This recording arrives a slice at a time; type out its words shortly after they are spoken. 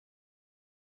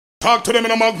Talk to them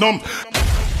in a Magnum.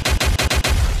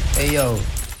 Hey yo,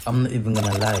 I'm not even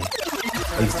gonna lie.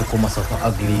 I used to call myself an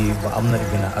ugly, but I'm not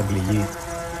even an ugly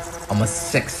youth. I'm a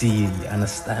sexy, you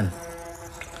understand?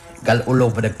 Girl all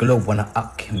over the globe wanna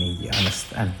act me, you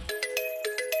understand?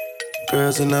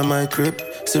 Girls in my crib,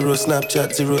 zero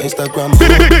Snapchat, zero Instagram.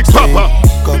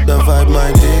 Bigpapa. Got the vibe,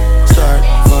 my dick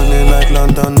start falling like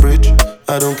London Bridge.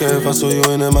 I don't care if I saw you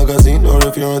in a magazine or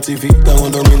if you're on TV. That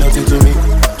one don't mean nothing to me.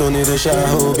 Don't need a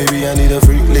shower, baby, I need a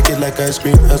freak. Lick it like ice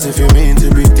cream, as if you mean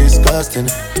to be disgusting.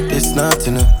 It's not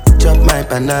enough. Chop my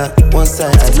banana, one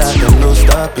side I like and no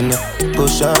stopping. Go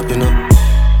sharp, you know.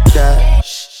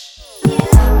 Dash.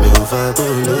 Me over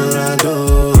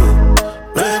Colorado.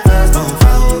 Breakfast don't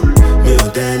foul. Me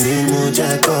o Danny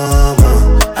Muja come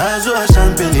on. As you are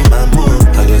champagne in my mood.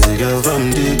 I guess a girl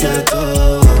from the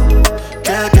ghetto.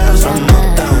 Girls from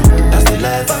uptown. That's the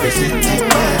life of a city.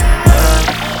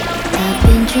 I've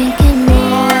been drinking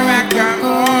more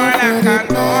alcohol for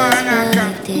the past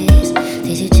 5 days.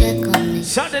 Did you check on me?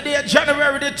 Saturday,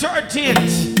 January the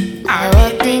 13th. I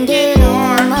walked in the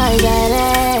room, my bed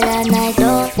and I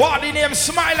don't. Body name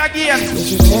Smile Again. Did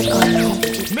you check on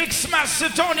me? Mix Master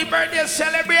Tony birthday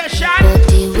celebration. But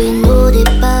did we know the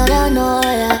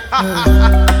paranoia?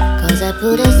 Cause I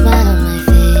put a smile on my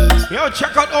face. Yo,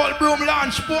 check out Old Broom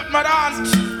Launch, Port Madant.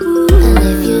 And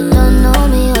if you don't know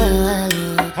me,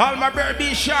 well, All my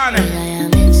Burby Sean. I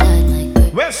am inside my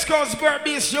grave. West Coast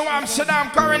Burbies, New Amsterdam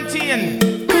quarantine.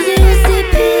 Cause you see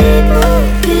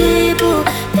people,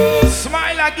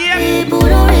 Smile Again. people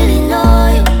don't really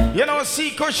know you. You know,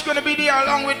 C Kush gonna be there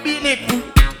along with B-Nick.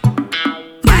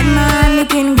 Bad man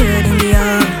looking good in the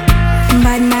air.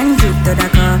 Bad man drip to the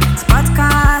car. Sports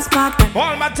car, spark.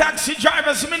 All my taxi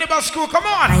drivers, minibus crew, come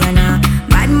on.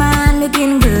 Bad man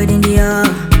looking good in the air.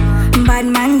 Bad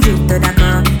man drip to the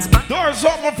car. Doors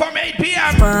open from 8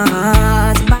 p.m.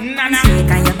 Sports, bad man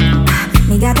snake and you.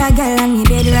 Me got a girl on me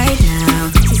bed right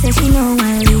now. She says she know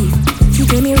I leave. She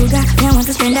told me Ruga, I want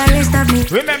to spend the rest of me.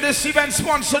 Remember this event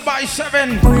sponsored by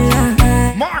 7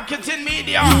 Marketing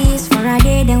Media. Peace for a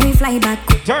day, then we fly back.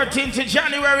 13th of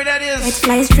January, that Let's is.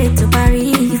 fly straight to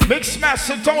Paris. Big Smash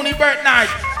and Tony Bird Night.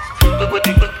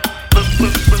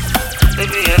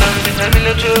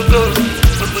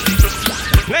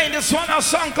 Playing this one on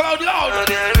SoundCloud loud.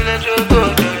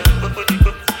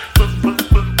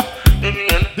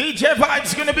 DJ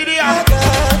Vibes gonna be there.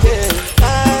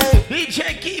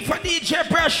 DJ Key for DJ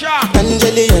Pressure.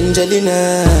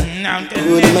 Angelina,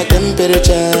 you with my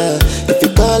temperature. If you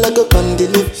call, I go come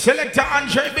deliver. Selector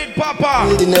Andre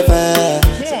Bigpapa. Never,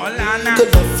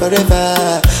 good love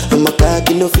forever. I'm a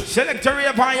cocky no fit. Selector Ray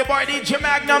upon your boy DJ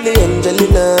Magnum.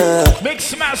 Angelina,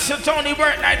 Mix Master Tony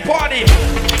Bird Night Party.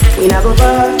 We not go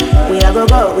far, we not go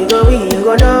go, we go we, you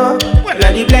go know. Well,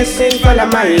 Now the blessing fall on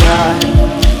my heart.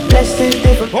 Blessings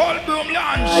stay for Old Broom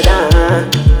Lounge.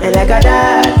 and like a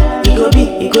dad, he go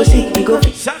big, he go sick, he go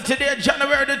fit. Saturday,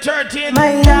 January the 13th.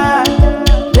 My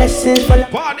heart, blessings fall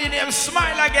on. Party name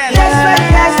Smile Again.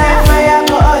 Yes, my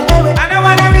alcohol. I don't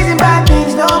wanna reason bad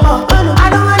things no more. I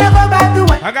don't wanna go back to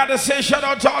what I gotta say shout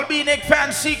out to all B-Nick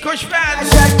fans, C Kush fans.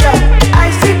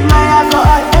 I sip my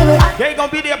alcohol. They gonna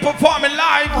be there performing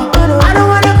live. I don't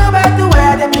wanna go back to where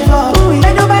I did before.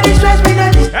 Ain't nobody stress me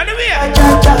no this. Anyway, I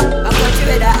want you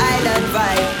with the island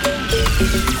vibe.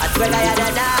 That's when I had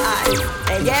a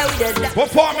die. And yeah, we did that.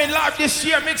 performing live this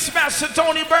year, Mix Master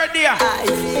Tony Birthday.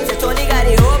 So Tony got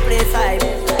the whole place vibe.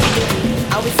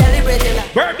 And we celebrating that.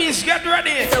 Burbies, get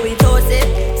ready. So we toast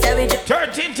it. Say we just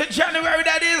 13th of January,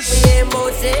 that is. we ain't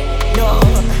boast it. No.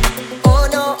 Oh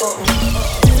no.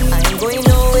 I ain't going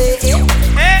nowhere.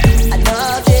 Eh? I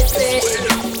love this way.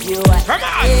 You are Come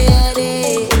on.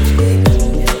 ready.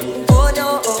 Oh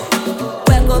no.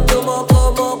 Welcome to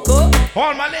Moko Moko.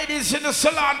 All my ladies in the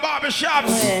salon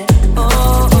barbershops.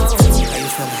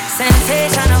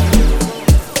 Sensational.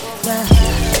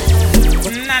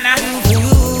 Nana.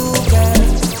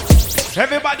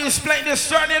 Everybody's playing this,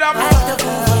 turn it up.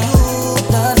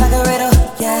 Love like a riddle,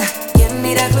 yeah. Give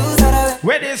me the clues that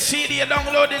Where they CD, you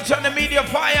download it on the media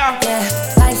fire.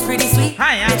 yeah. Life's pretty sweet.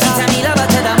 Hi, Bitch, tell me love her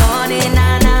to the morning,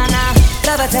 nah, nah, nah.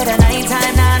 Love her to the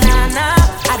nighttime, nah, nah,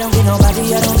 nah. I don't get nobody,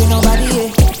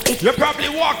 yeah. You're probably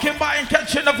walking by and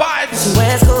catching the vibes.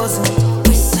 West Coast,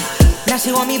 now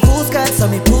she want me pool skirt, so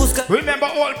me pool skirt. Remember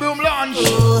Old Broom Lounge,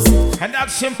 and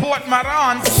that's in Port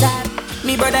Maran.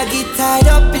 Me brother get tied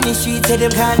up in the streets, say them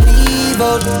can't leave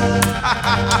out.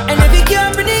 And if you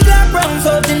can't bring the Glock round,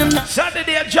 so then them not.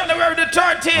 Saturday, January the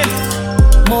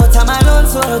 13th. More time alone,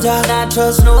 soldier, not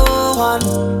trust no one.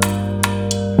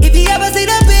 If you ever see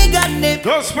the big gun, name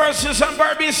Those persons on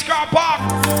Burby Scar Park.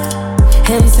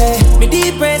 him say, me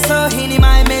deep breath so in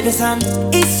my middle. medicine.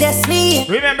 It's just me.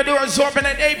 Remember, doors open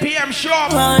at 8 p.m.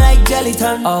 sharp. Like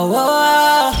Jellyton.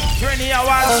 Oh. 20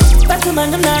 hours. But the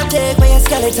man, I'm not take by a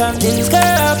skeleton. This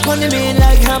girl pulling me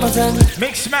like Hamilton.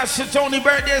 Mix Master Tony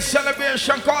birthday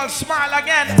celebration called Smile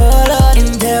Again. Oh Lord,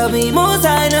 and tell me most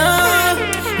I know.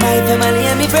 My family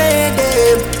and me pray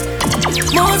them.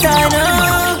 Most I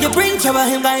know. You bring trouble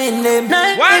him by in them.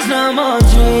 There's no more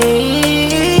dream.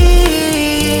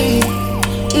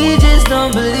 He just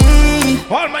don't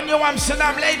believe. All my New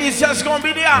Amsterdam ladies just gonna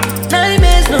be there.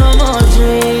 Nightmares no more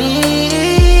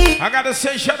dream. I gotta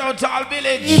say shout out to all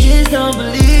village. He just don't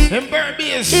believe. In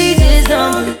Burbies. He just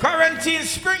don't believe. Quarantine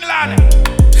Springland.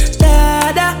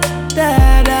 Da.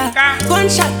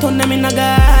 Gunshot on them in a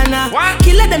Ghana. What?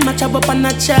 Killer them match up on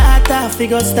a charter.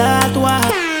 Figure start war.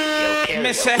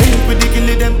 We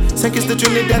digging them, sink is the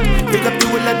Trinidad. Pick up the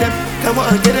will of them. Come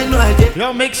on, get a no idea.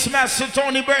 Yo, Mix Master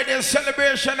Tony birthday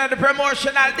celebration at the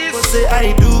promotion at this. What say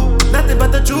I do? Nothing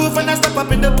but the truth, and I step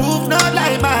up in the booth. No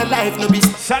lie, my life, no be.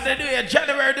 Saturday,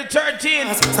 January the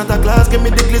 13th. Santa Claus give me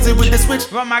the glizzy with the switch.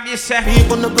 What Maggie say?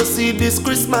 People no go see this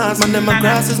Christmas. Man, them a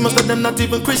grasses, most of them not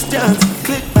even Christians.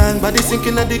 Click bang, body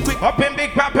sinking at the quick. Up in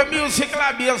Bigpapa Music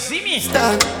Lab, you'll see me.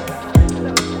 Stand.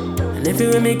 And if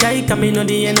you make I come in on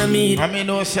the enemy. I mean,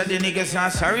 no, said the niggas are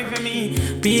sorry for me.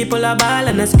 People are ball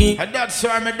and a ski. And that's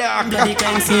why I'm a dog. Bloody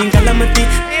crime scene calamity.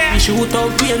 Yeah. We shoot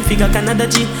out we and figure Canada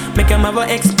G. Make them have a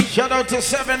XP. Shout out to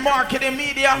 7 Marketing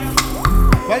Media.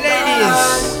 Well,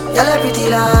 ladies. You're pretty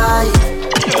like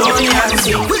Tony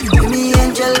Hansen. Give me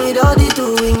angel with all the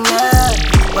two wings.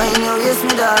 Why you yes,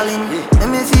 me darling? Let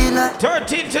me feel like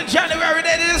 13th of January,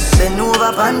 that is. bend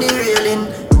over on the railing.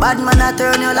 Bad man, I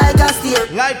turn you like a steer.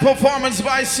 Live performance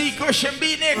by C Cushion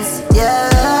B-Nix.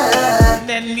 Yeah.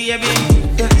 Then baby.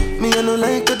 Yeah, me I no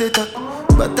like to talk,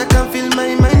 but I can feel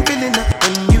my mind feeling up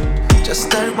when you just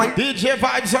start white. DJ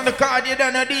vibes on the card, you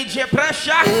don't know DJ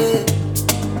pressure. Yeah.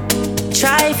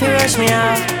 Try to rush me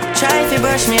off. Try to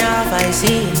brush me off. I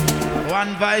see.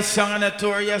 One voice song on the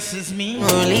tour, yes, is me.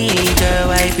 Holy girl,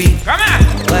 why be? Come on.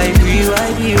 Why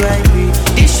be?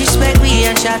 Disrespect we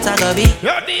and shot a go be.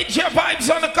 Yo, DJ vibes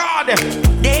on the card.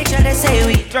 They try to say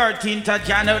we 13th of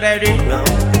January.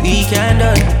 We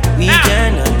cannot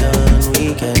done.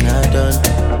 We cannot done.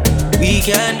 We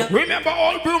cannot. Remember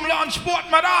all Broom Launch Port,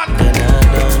 madam.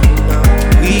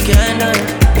 We cannot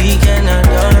done. We cannot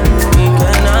done.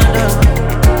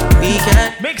 We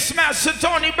can. Mix Master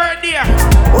Tony birthday.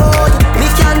 Oh, me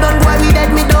can't done boy, we dead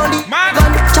me dolly. Man.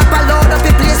 Gun, chop a load up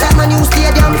a place like my new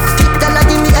stadium. Fit tell a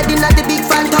thing me heading at the big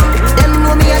phantom. Them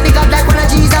know me a big up like one of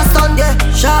Jesus' son. Yeah,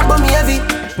 sharp but me heavy.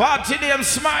 Party them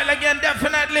smile again,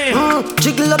 definitely.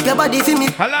 Jiggle up your body for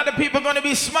me. A lot of people gonna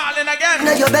be smiling again.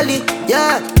 Inna your belly,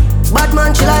 yeah. Bad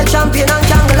man, she like champion and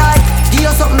can't like. Give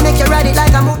you something, make you ride it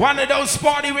like a move. One of those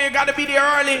party where you gotta be there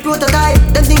early. Prototype,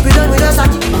 them think we done with us. Oh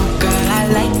girl, I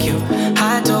like you.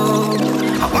 I do.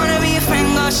 I wanna be a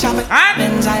friend, go shopping.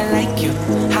 Benz, I like you.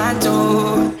 I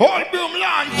do. Whole Broom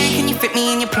Launch. Can you fit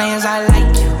me in your plans? I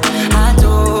like you. I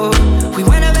do. We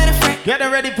want a better friend.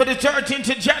 Getting ready for the 13th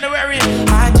of January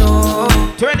I do.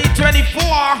 2024.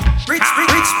 Rich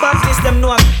business, them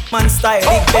know a man style.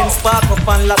 Big Ben spark up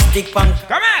and last dick punk.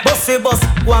 Come on. Bus we bus,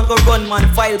 go and go run man,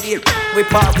 file bill. We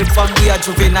park with fun, we are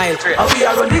juvenile. How we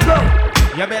are on the go?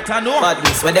 You better know.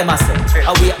 Badness, where them a say?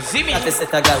 How we are Zimmy. at the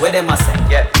set a guy, where them a say?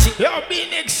 Yeah. Yo,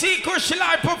 B-Nix C Cush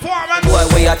live performance. Boy,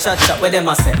 we are chat, where them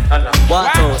a say?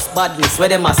 Waterhouse, badness, where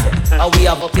them a say? How we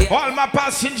have up here? All my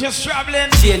passengers traveling.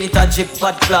 Chain it a jeep,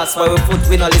 bad class, where we put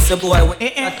we no listen boy, we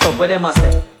at top, where them a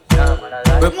say? We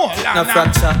no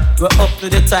fracture, we up to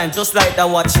the time, just like the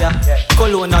watch ya.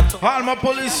 Cologne at All my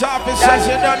police officers,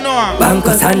 you don't know.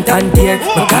 Banco Santander,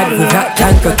 no card with that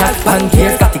janko, that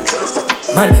bankier, static.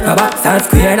 Man, my box and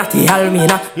square, not the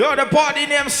Almina. Yo, the party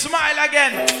name Smile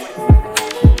again.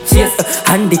 Chase,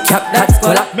 handicap, that's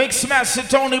color. Mix Master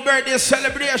Tony birthday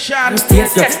celebration.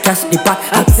 Stairs, you cash the pot,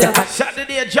 accept.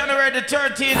 Saturday, January the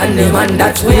 13th. And the man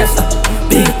that's waist,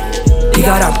 big. He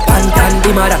got a pant and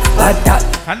the mother, bad that.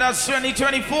 And that's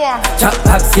 2024. Chop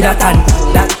up, see that and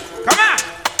that. Come on.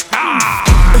 Ah.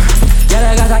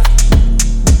 Yeah, I got that.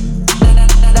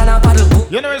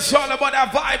 You know it's all about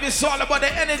that vibe, it's all about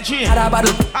the energy. Come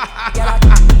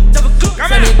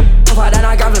Come on.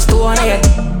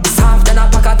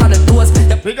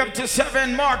 Big up to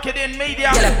 7 Marketing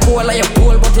Media.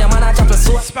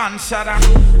 Sponsor that.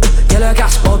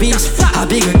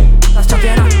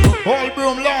 Whole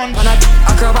Broom Launch.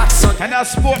 And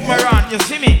that's Sport Maran, you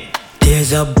see me?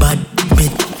 There's a bad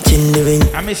bitch in the ring.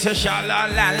 I miss a sha la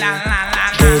la la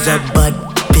la There's la. a bad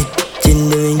bitch in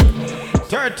the ring.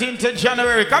 13th of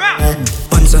January, come on.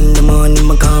 One 6 in the morning,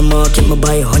 my car market, my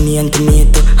buy honey and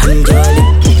tomato and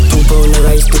garlic. 2 pound of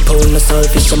rice, 2 pound of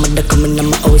saltfish. I'm a coming in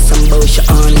my house and bow she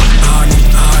on it.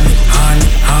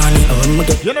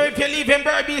 You know if you leave in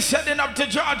Burby, setting up to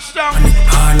Georgetown.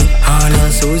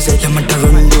 Honey, so say I'm a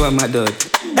run you, I'm a dog.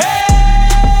 Hey!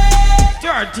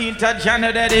 13th of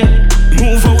January.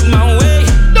 Move out my way.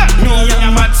 Don't know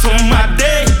I'm at some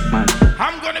day.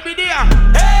 I'm gonna be there.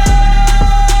 Hey!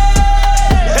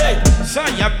 So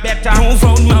you better move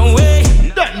out my way.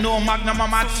 Don't know Magnum,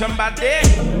 I'm at somebody.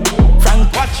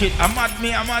 Frank, watch it, I'm at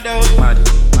me, I'm at out. Mad.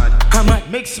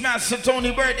 Mix Master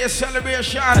Tony birthday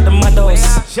celebration. The Mados.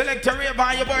 Select a rave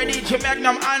on your boy DJ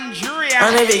Magnum Andrea.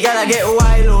 And if you gotta get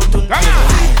wild out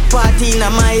tonight. Party in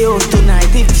my house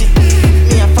tonight.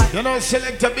 You know,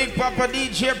 select a Bigpapa,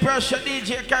 DJ Pressure,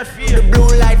 DJ Cafe. The blue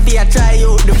light for you try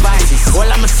out devices. All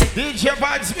I'm say. DJ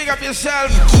Bad, speak up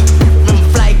yourself.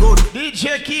 Fly good.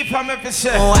 DJ Keep on up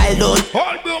yourself. Oh, I don't.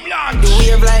 All boom launch. The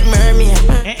wave like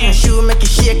mermaid. Shoe make it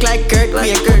shake like Kirk.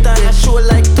 Like Kirk. And a show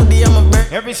like today I'm a bird.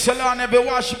 Every salon, every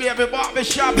wash, every barber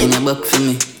shop. In a book for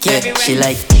me. Yeah, she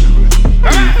like.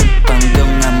 Bang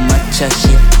down a matcha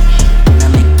shit. And I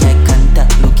make eye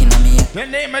contact looking at me. The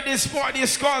name of this party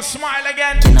is called Smile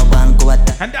Again.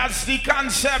 And that's the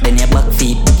concept. Then your back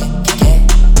feet.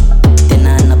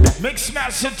 Mix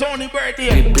Master Tony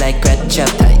birthday. Rip like red chop.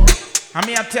 I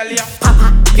mean, I tell you.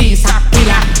 Papa, pizza,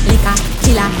 killer, liquor,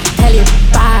 killer, tell you,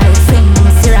 bar, swing,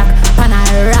 syrup,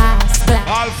 panaras, glass.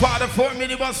 All for the 4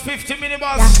 minibus, 50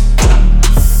 minibus.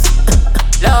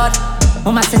 Lord,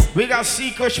 Mama says, we got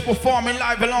C-Kush performing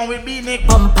live along with B-Nick.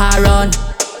 Pump around,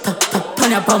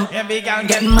 turn your pump. Yeah, we got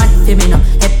get mad for me now,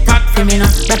 head top for me now.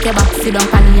 Rock your back, sit down,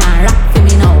 pan and rock for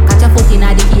me now. Catch your foot in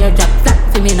the ear, drop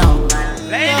flat for me now.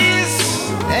 Ladies!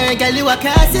 Hey, girl, you a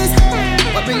classes.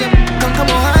 What bring you? Come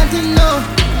on, hunting now.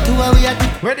 Do what we are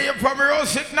doing. Whether you're from Rose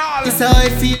Signal, it's how I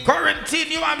feel. Quarantine,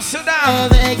 New Amsterdam. Oh,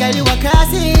 hey, girl, you a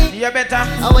classes. You better.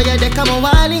 How are you there? Come on,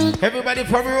 walling. Everybody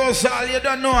from Rose, all you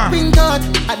don't know. Bring out.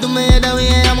 I do my head away.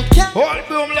 I'm a cat. All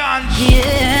boom launch.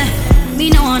 Yeah, me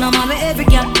no wanna mama every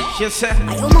girl. She said,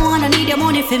 I don't wanna need your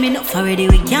money for me. Not already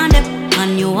we can't them.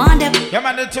 And you want them. Yeah,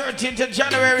 man, the 13th of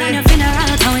January. And your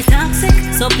funeral town is toxic.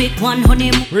 So pick one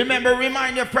honey. Remember,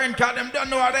 remind your friend, cause them don't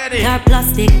know already. You're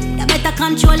plastic. You better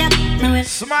control it.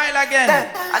 Smile again.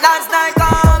 And that's like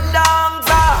calm down,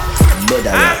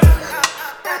 Better rock.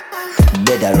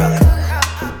 Better rock.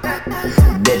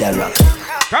 Better rock.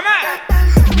 Come on.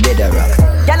 Better rock.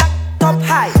 Y'all top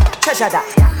high. Treasure that.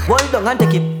 Hold on and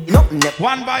take it.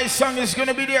 One by song is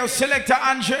gonna be there. Selector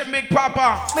Andre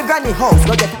Bigpapa. My granny house,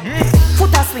 go get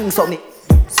foot a swing so me.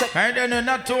 I don't know,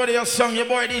 not to your song. Your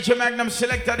boy DJ Magnum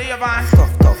selector there, man.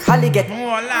 Tough. Holly get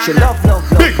she love.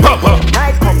 Bigpapa.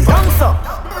 Night come down so.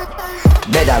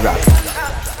 Better rock.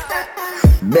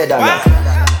 Better rock.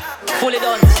 Fully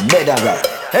done. Better rock.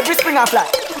 Every spring I fly.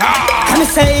 I'm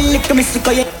saying, look at me, sick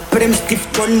of you. But I'm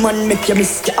stiff gun man, make you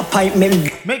miss your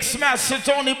appointment. Mix Master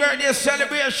Tony birthday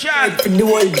celebration. For the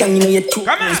whole gang, you know you're too.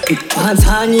 Come on. Hands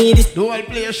honey, this. The whole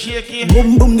place shaky.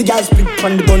 Boom, boom, the guys split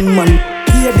from the gun man.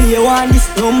 Baby, you want this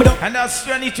number? And that's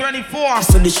 2024.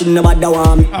 So this should never do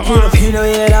want me. Pull up, you know,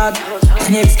 you're that.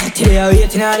 And next today, I'm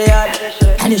waiting on the yard.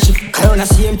 And you should call on the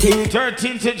same thing.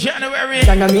 13th of January.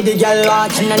 And I meet the girl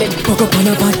watch and I let cook up on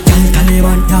a pot.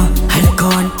 Taliban, yeah. I look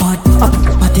on pot.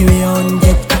 Material,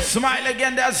 get. Smile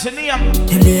again, that's the name.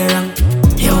 Tell me around.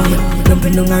 Yo,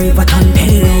 jumping down a river, can't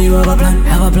tell you have a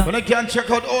plan, When you can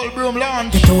check out Old Broom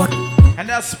Lounge. Get to work. And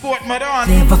that's Sport Madon.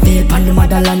 Never feel pan the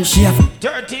motherland chef.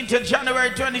 13th of January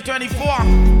 2024.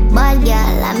 Bad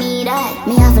girl, I mean that.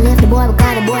 Me have to leave the boy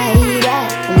because the boy need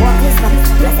that. Walk this up,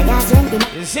 plus I got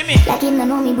strength. You see me? Like him, no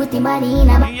know me, put him body in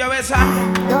a You always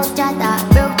dove chatter,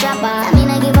 broke chopper. I mean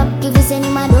I give up, give you send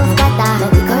him a dove cutter.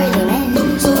 Make me curly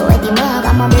man. So wet him up,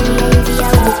 I'm a baby, I see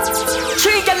how it.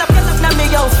 Three girl up, now me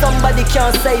yo, somebody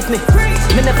can't save me.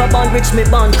 Me never born rich, me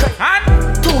born crack.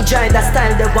 And two giant, that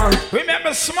style they want.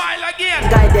 remember, smile again.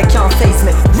 Guy, they can't face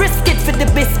me. Risk it for the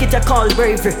biscuit, I call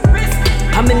bravery.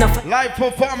 I'm in a live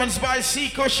performance by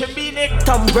C-Kush and B-Nick.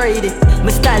 Tom Brady,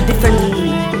 my style different.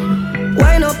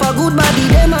 Wine up a good body,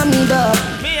 them and me dog.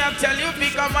 Me, I tell you,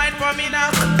 pick a mind for me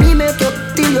now. Me make you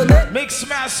till you dead. Mix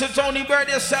Master Tony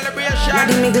birthday celebration. At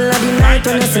the middle of the night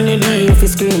when you see me do, if you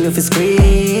scream, if you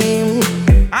scream.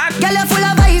 And girl, you full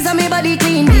of eyes and me body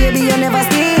clean, baby, you never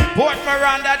stay. Port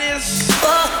Miranda this.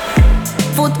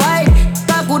 Foot wide,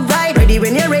 top good ride. Ready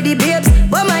when you're ready, babes.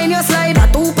 But mind your slide, a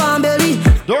 2-pound belly.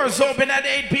 Doors open at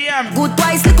 8 p.m. Good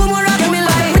twice, little more rock me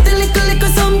like. Pretty little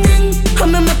something.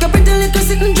 I'ma make a pretty little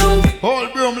sitting jump. Whole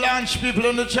Broom Lounge people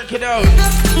on the check it out.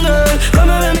 Girl, come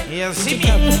on, You see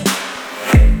me?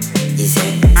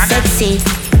 Sexy,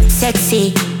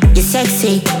 sexy, you're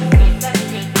sexy.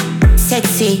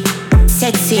 Sexy,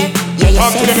 sexy, yeah, you're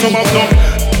sexy.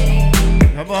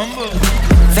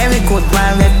 Very good,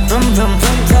 one rep, vroom, vroom,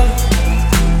 vroom, vroom.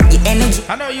 Your energy.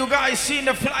 I know you guys seen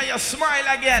the flyer, smile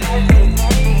again.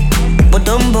 But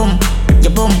boom, boom,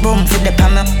 your boom, boom, for the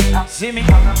palm. See me?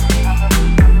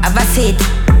 Have I said,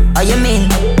 oh you mean?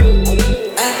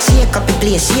 Shake up the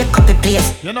place, shake up the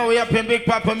place. You know we up in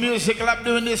Bigpapa Music Lab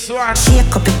doing this one.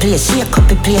 Shake up the place, shake up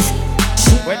the place.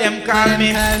 Where them call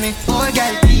me? Oh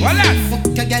girl, please. Voila. Fuck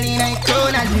your girl in a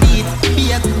crown and lead.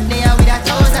 Be a good there with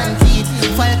 1,000 feet.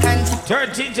 Falcon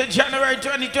 13th of January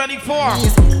 2024.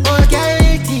 Oh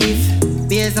girl, thief.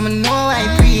 Beers, I'ma know I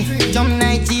breathe. Jump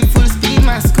night Jeep, full speed,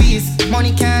 my squeeze.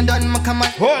 Money can't done, my come on.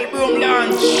 Whole room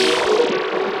lunch.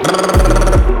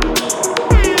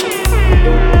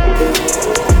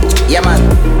 Yeah man.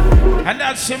 And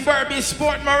that's in Burby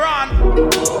Sport Moran.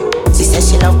 She says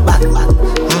she love back, back.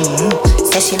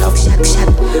 Says she love shack, shack.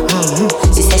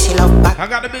 She says she love back. I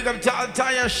got a big up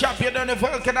tire shop. You done the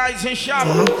vulcanizing shop.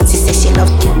 She says she love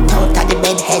get out of the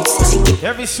bed head. Says she get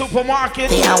Every supermarket.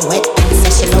 they are wet.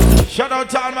 Says she love me. Shout out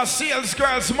to all my sales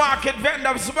girls, market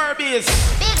vendors, Burbies.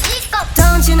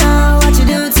 Don't you know what you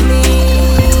do to me?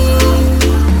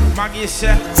 Maggie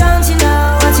said, Don't you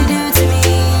know what you do to me?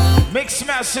 Mix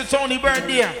Master Tony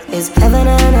Birthday. It's heaven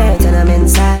on earth when I'm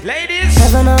inside. Ladies.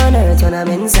 Heaven on earth when I'm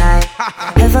inside.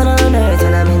 Heaven on earth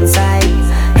when I'm inside.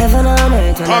 Heaven on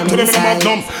earth when I'm inside.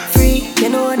 Free, you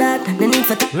know that. No need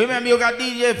for Remember you got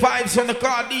DJ Vibes on the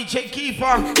car, DJ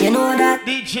Kiefer, you know that.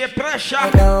 DJ Pressure. I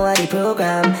know what the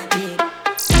program.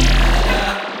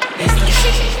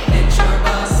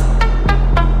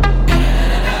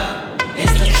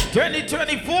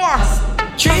 2024.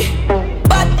 Tree,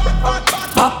 bad,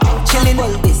 chillin'.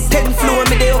 10 floor,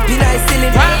 me dey up in high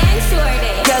ceiling.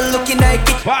 Girl looking like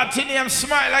it. Party name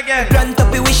Smile again. Grant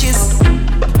up your wishes.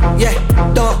 Yeah,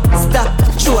 don't stop.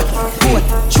 Short,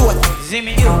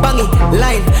 Zimmy. bang it,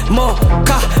 line, more,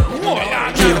 car.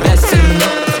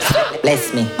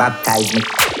 Bless me, baptize me.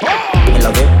 Me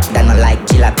love you, then I like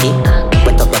jalopy.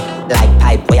 Wet up like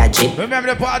pipe where I drip.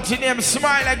 Remember the party name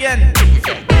Smile again.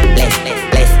 Bless me.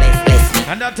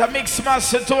 And that's a Mix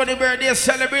Master Tony Birthday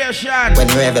celebration. When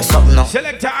you ever something up,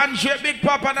 Selector Andre,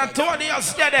 Bigpapa and Tony are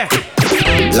steady.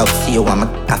 love see you, I'm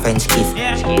a French kiss.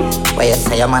 Yeah. Where you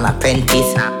say I'm an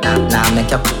apprentice. Now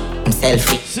make up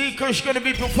selfie. See Kush gonna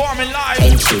be performing live.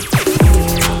 Friendship.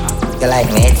 You like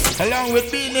me? Along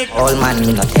with B-Nick. All man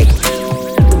me no take.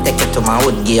 Take it to my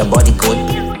hood, give your body good.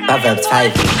 Proverbs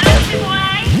 5.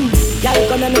 Y'all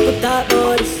gonna make a talk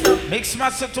about this. Mix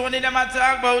Master Tony, them a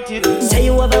talk about it. Say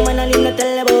you have a man and him not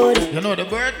tell about it. You know the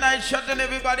bird night shot and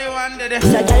everybody wanted it.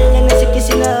 So y'all and I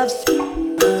kissing ups.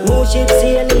 More ship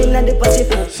sailing in the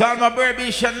Pacific. So all my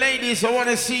Burbish ladies, I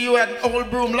wanna see you at Old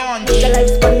Broom Lounge. The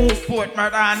lifespan is Port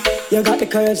Moran. you got the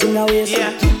curves in the waist.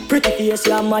 Yeah. Pretty face,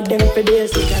 you're mad them for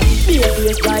days. Be a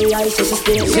face by eyes, so she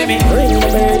stay. See me? Ring the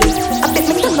bird. I bet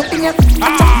me turn up in your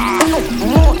Ah!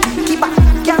 more. Keep back,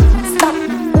 can't stop.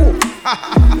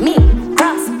 Me,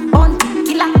 cross, on,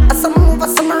 killer. Some move,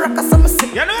 some rock, some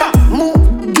sick. You know? Move,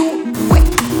 you, quick.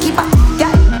 Keep back,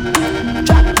 yeah.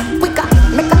 Drop, quicker.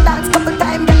 Make a dance couple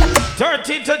times.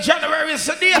 13th of January is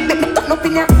the day. I bet me turn up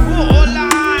in your Oh,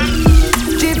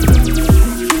 Lord. jeep.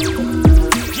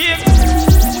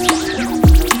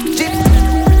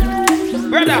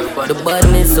 Brother. The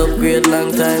badness upgrade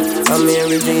long time. I'm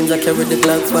Mary James, I carry the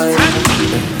Glock 5.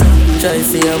 Try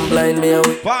see I'm blind, me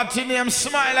away. Party name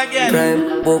Smile again.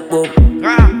 Crime, boop, boop.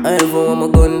 Ah. I ever want my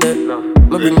gun there.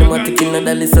 Me bring the matic in the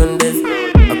Dali Sundays.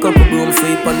 A couple broom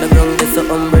sweep on the ground, there's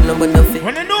a umbrella, but the fit.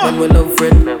 When you know? When we love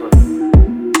Fred.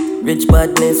 Rich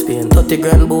badness, paying 30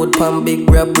 grand boat, pan big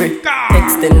grab brick.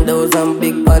 Extend those and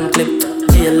big pan clip.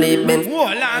 Jail bent,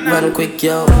 run quick,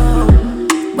 yo.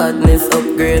 Badness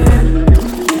upgrade.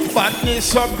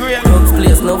 Badness upgrade. Drugs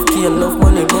place, enough key, enough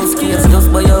money, boss case,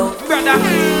 just buy out. Brother.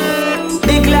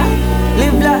 Big la,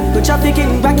 live la, go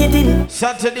trafficking, back it in.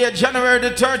 Saturday, January the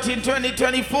 13th,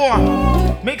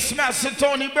 2024. Mix Master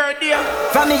Tony Birthday.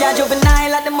 From me a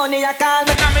juvenile, at the money I call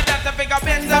me. Now me that the bigger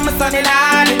Benz. I'm a sonny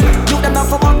lad. You them not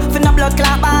for work, for no blood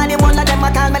clot body. One of them I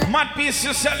call me. Mad piece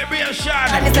of celebration.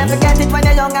 And it's never forget it when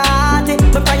you're young and hearty.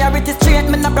 My priority straight,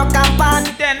 me no broke and pan.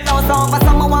 Then Now so for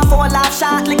someone want for a laugh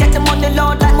shot. Like get the money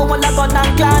load like me want a gun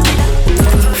and clan.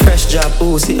 Fresh job,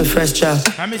 oh, see a fresh job.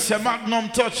 I miss a Magnum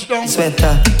touchdown.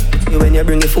 Sweater, you when you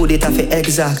bring the food, it have to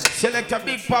exact. Select a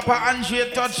Bigpapa Andre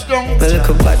touchdown. Well,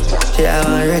 look back, yeah,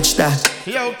 I'm rich that.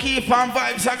 Yo, keep on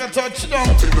vibes, I got touchdown.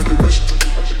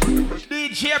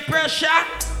 DJ Pressure.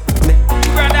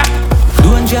 Brother.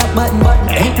 Don't drop button,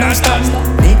 ain't no stop.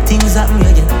 Big things happen,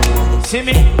 yeah. See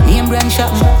me? Name brand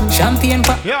shopping, champagne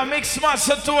pop. Yo, mix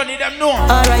master Tony, them know.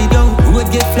 Alright, yo, road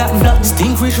get flat and flat.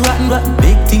 Stink fish rotten,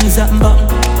 big things happen, but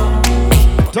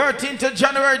 13th of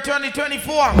January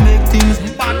 2024. big things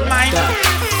Bad mind.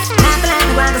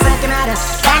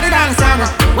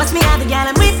 Watch me have the gal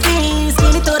with me.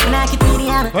 Skinny thought when I keep me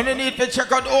the When you need to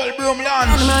check out Old Broom Lounge.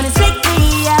 I'm on the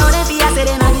strictly. I wanna be a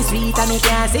sitting on the street and me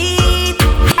can't see it.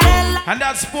 And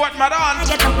that's Sport Madon.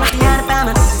 Get up with the other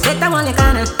family. Get the one you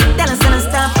can. Tell us to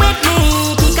stop with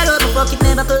me. Kick a rope before it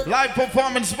never could. Live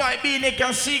performance by B-Nick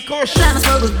and C-Kush. Slam a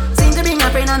smuggle. Seem to bring a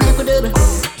friend and make a double.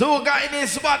 Two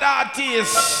guys, bad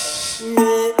artists. All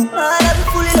of it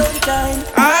fully long time.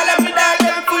 All of me dog,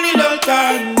 I'm fully long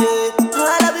time.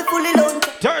 All of it fully long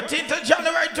time. 13th of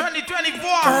January 2024.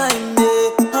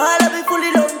 All of it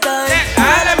fully long time.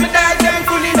 All of me dog, I'm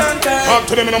fully long time. Talk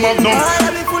to them in a Magnum. All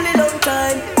of it fully long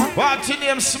time. Watch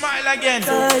them smile again.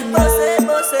 Boss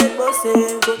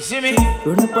it. See me?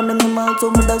 Run up on the mouth, so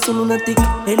my dog so lunatic.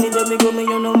 Anywhere me go, me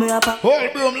you know me a pop.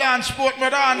 Old Broom Lounge, Sport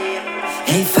Madon.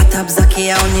 Hey, fat up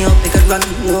Zaki, I only hope you could run.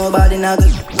 Nobody not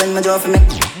good when my jaw for me.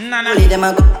 Nah. Only them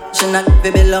a go. She not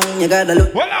baby long, you gotta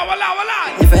look. Voila.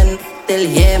 Your friend tell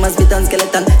here must be done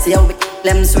skeleton. See how we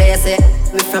them swear say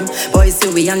we from boys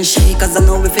see we and shake, cause I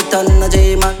know we fit on the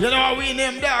J-man. You know how we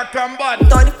name dark and bad.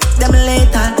 Thought them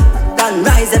later, can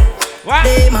rise up. What?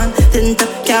 Day man, tint up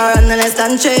car and the less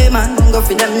than tray man. Go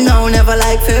for them now, never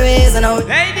like for reason out.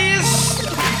 Ladies.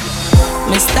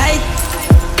 Miss tight.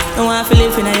 Don't want to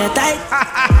live in a tight.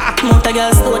 Motor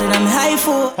girl store that I'm high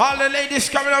for. All the ladies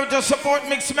coming out to support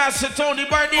Mix Master Tony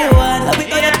birthday.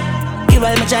 Give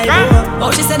all my child.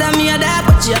 Oh, she said I'm your dad,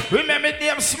 but you remember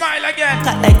them smile again.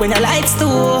 cut like when your lights too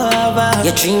over.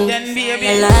 Your dream, Then baby.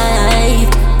 your life,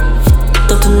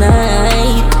 till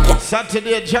tonight.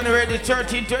 Saturday, January the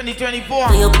 13th, 2024.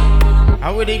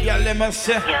 How would the girl them must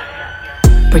say?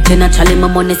 Pretty naturally,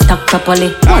 my money stack properly.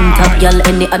 One top girl,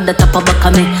 any other top of back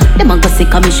of me. Them a go see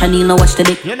commission, you know watch the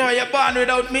dick. You know you're born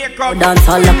without makeup. Dance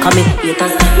all like me.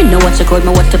 Haters, me know watch the crowd,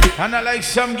 me watch the pick. And I like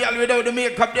some girl without the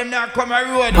makeup, them not come a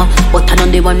road. But I know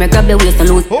the one me grab the waist and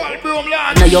lose. Old Broom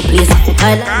Lounge. Know your place.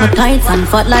 I like my tights and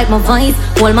fat like my voice.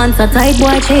 Whole man so tight,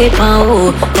 boy shape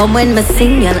oh. Come when me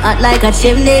sing, you'll act like a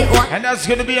chimney. And that's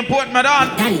gonna be important,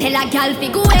 madam. Tell a girl fi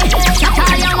go away. Chat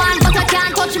all you want, but you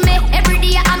can't touch me. Every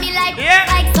day I me like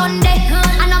Sunday.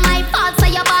 I know my fault, so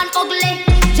you born ugly.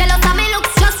 Jealous of me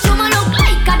looks, just you me look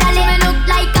like a dolly. Me look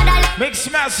like a dolly. Mix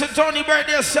Master Tony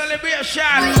birthday celebration.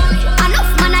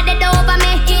 Enough man a dead over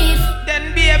me.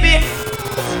 Then baby,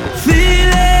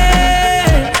 Feel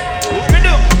it. we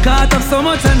do. Caught up so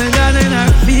much and the gun in her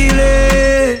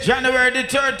feeling. January the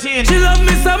 13th, She love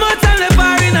me so much and the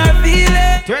bar in her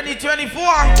feeling. 2024.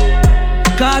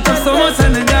 Caught up so much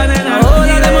and the gun in her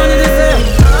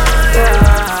feeling.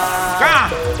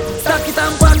 Stack it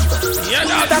and pack.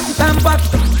 Stack it and pack.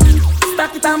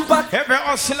 Stack it and pack. Every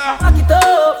hustler. Pack it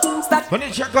up. Stack. When you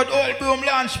check out Old Broom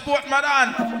Lounge, Sport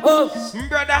Madon. Oh,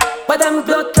 Brother. but them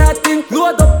blood clotting.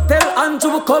 Load up. Tell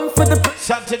Andrew come for the.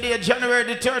 Saturday, January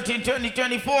the 13th,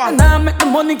 2024. And I make the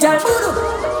money, girl.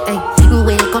 Hey,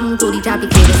 welcome to the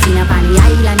tropic scene up on the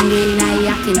island, girl, now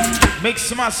yakking.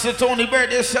 Mix Master Tony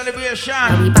birthday celebration.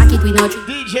 We back it with no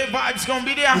DJ Vibes gonna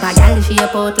be there. but girl she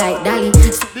up out like Dolly.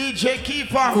 DJ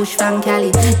Keeper. Push from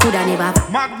Cali, coulda never.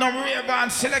 Magnum Raven,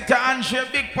 Selector Andre,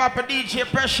 Bigpapa, DJ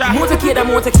Pressure.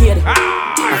 Motorcade. A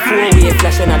 4-way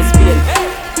flashing at the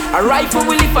speed. A rifle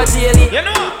will live for daily. You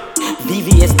know?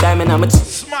 VVS diamond, I'm a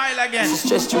Smile again.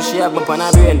 stress to she have up on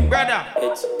her brain. Brother.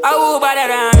 Oh, but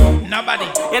that Nobody.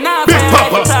 you're not playing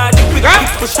like a target. We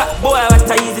got to shot, boy, what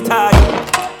a easy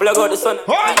target. Plug out the sun.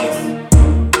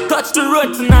 Touch the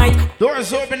road tonight.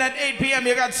 Doors open at 8 p.m.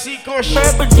 You got C-Kush.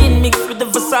 Purple jean mixed with the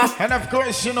Versace. And of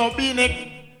course, you know, B-Nick.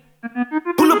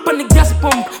 Pull up on the gas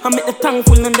pump. I make the tank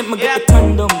full and then I get the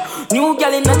condom. New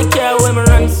gal in the car where me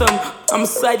ransom. I'm a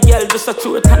side girl just a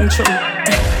true tantrum.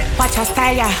 Watch her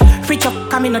style, yeah. Freak up,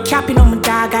 coming no capping on my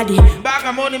dog, addy. Bag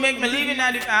of money make me living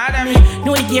at the academy.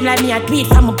 Know the game like me, I do it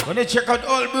from a When they check out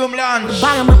Old Broom Lounge.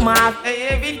 bang with my Hey,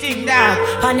 everything that.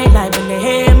 on the live when they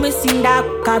hear me sing that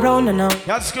around and now.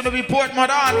 That's gonna be Port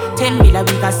Madon. 10 million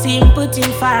we got simple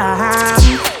thing for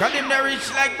him. Cause them they rich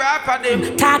like Brad for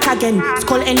them. Talk again,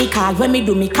 skull any call when me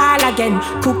do me call again.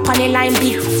 Cook on the line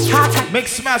big heart.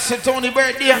 Mix Master Tony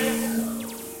birthday.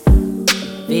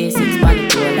 V6 body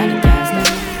cool and it can't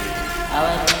stop. I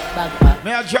went back.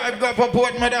 May I drive go up a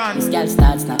Port Madon. This girl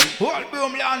starts now. Old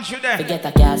Broom Lounge you there. Forget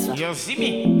a castle. You see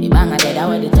me? The bang a dead, I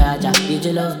wear the charger.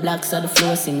 DJ love black, so the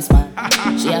flow sings, man.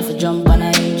 She have to jump on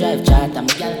a drive chart. I'm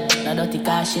a girl, no dirty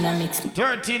car, she no mix.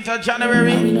 13th of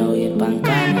January. We know it, pan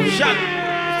can. Shot.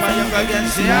 and you go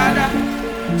against the other.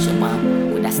 Shuma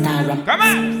with a star. Come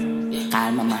on.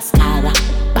 Call my mascara.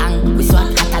 Bang, we swap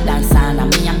hotter than sauna.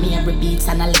 Me and Mary beats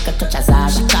and a little touch of Zara.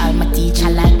 She call my teacher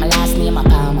like my last name a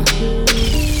Palmer.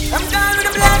 I'm down with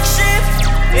the black sheep.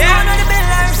 Yeah. Down with the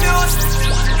bill and fuse.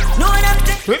 No one have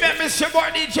to. Remember, it's your boy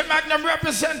DJ Magnum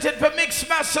represented for Mix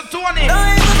Master Tony.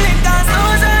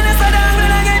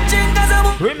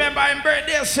 Remember, I'm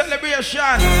birthday celebration.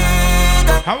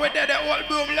 And we did the old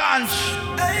broom lunch.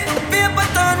 The paper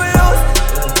turn we lose.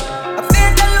 I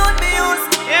feel the load me use.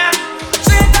 Yeah.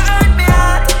 Straight to hurt me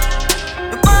heart.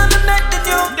 The bomb make the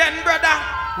new. Then, brother,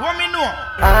 what me know?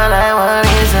 All I want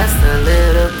is just a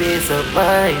little piece of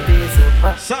mind.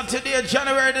 Saturday,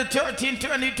 January the 13th,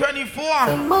 2024.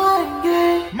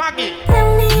 Maggie.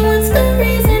 Tell me what's the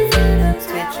reason for them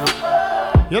switch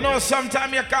up. You know,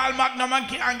 sometimes you call Magnum and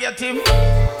can't get him.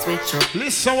 Switch up.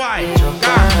 Listen why.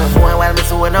 Boy, while me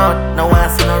zone out, no one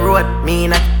see no road. Me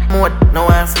in a mode, no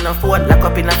one see no phone. Lock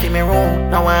up in a me room,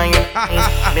 no one you.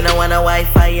 Me no want a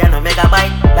Wi-Fi and no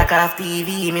megabyte. Like I have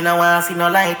TV, me no want see no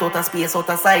light. Out of space, out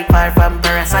of sight, far from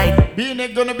parasite. Being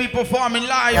it gonna be performing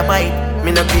live. Yeah, bite,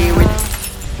 me no agree with.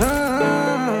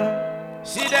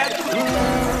 See that?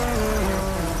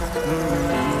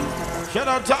 Shout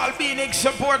out to Albinic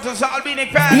supporters,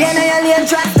 Albinic fans. Yeah, now your lane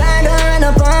track style don't run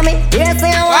up on me. Yes,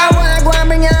 I want go and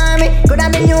bring your army. Could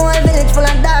have been your whole village full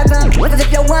of dogs. What is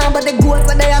if you want, but the goat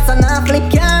for the ass and awfully.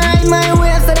 Can't ride my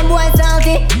wave, so the boys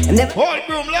salty. And the whole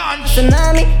room lunch.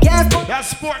 Tsunami, can't sport. That's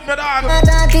sport, my dog. My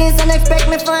darkies and expect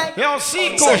me fight. Yo,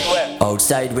 see, Kush.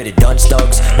 Outside with the Dutch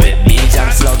dogs, with beans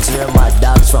and slugs. We're my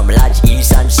dogs from Lodge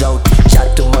East and South.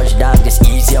 Shot too much dog, just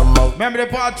ease your mouth. Remember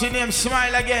the party name,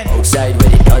 Smile Again. Outside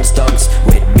with the Dutch dogs,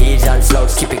 with beans and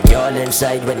slugs. Keep it girl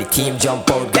inside when the team jump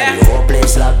out. Got the whole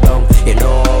place locked down. You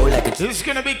know like it. This is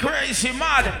gonna be crazy,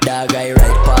 mad. Dog I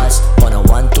right past on a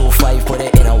 125. Put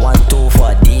it in a 1-2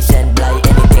 for a decent blight.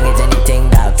 Anything is anything,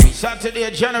 dog. Saturday,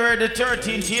 January the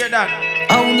 13th, hear that?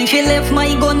 Only if you left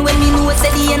my gun when me know say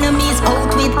the enemy's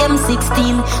out with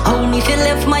M16. Only if you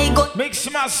left my gun. Mix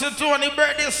Master Tony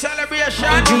birthday celebration.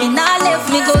 Me nah left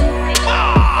me gun.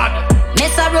 God.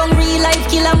 Mess around real life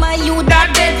killer my youth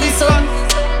that deadly son.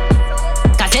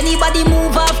 Cause anybody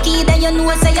move off key then you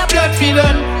know say your blood fi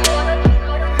run.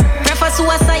 Prefer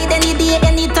suicide any day,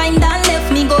 anytime than left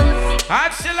me gun.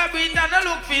 I'd still a beat and a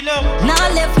look for no.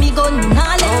 Nah left me gun,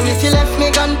 nah left me. If you left me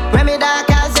gun, when me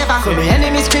dark as ever. So the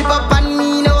enemies creep up on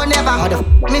me, no never. How the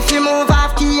me if you move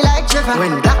off key like Trevor.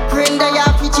 When black rain they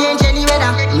have to change any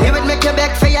weather. Me would make you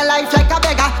beg for your life like a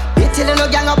beggar. You till you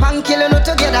no gang up and kill you no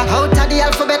together. Out of the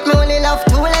alphabet me only love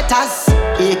 2 letters.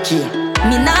 AK.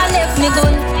 Me nah left me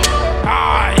gun.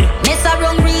 Aye. Mess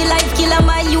around real life killer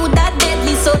my youth that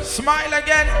deadly so. Smile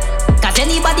again. Cause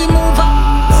anybody move up.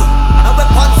 I will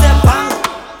punch them bang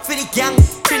for the gang.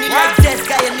 Trinidad desk,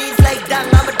 got your knees like down.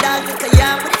 I'm a dog, it's a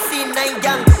yam with the scene 9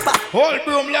 gang. Whole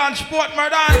broom launch port, my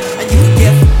dog. And you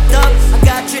get up, I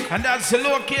got you. And that's the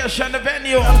location, the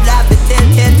venue. I'm live with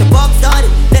 10 to box on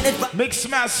it. Then it Mix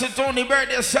Master Tony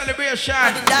birthday celebration.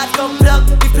 And the dad come plug,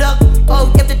 we plug.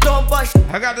 Oh, get the drum bush.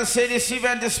 I gotta say this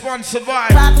event is sponsored by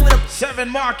 7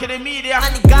 Marketing Media.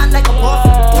 And it gone like a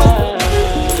boss.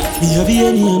 Me have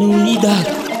any and we dog.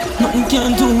 Nothing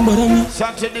can do but me.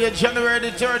 Saturday, January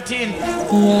the 13th,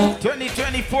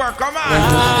 2024, come on.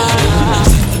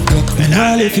 And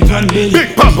I live in one belly.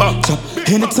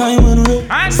 Bigpapa. Anytime when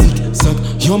we're sick, suck.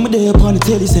 You're my day upon the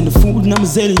telly, send the food and I'm a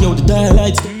zelly, yo, the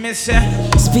dialites.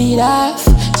 Speed off,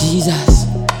 Jesus.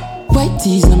 White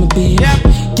tees and I'm a baby.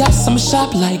 Gas, I'm a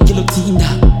shop like guillotine.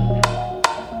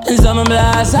 As I'm a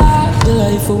blazer, the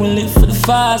life I will live for the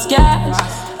fast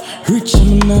gas. Rich,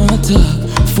 I'm not talk.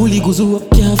 Fully goes up,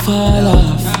 can't fall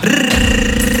off.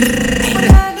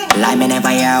 Like me never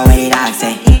hear what the dog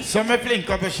say. So me blink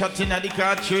up a shot in the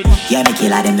cartridge. Yeah, me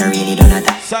killer them, no really do not.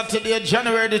 Saturday,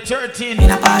 January the 13th.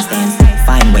 In a past tense,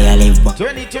 find where you live.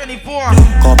 2024.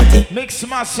 Mix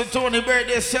Master Tony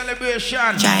birthday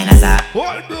celebration. China's a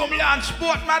whole broom launch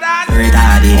boat, madam.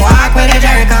 Retarded. Walk with the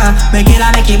Jericho. Me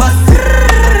killer make it bust.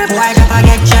 Why just I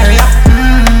get cherry up?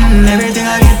 Everything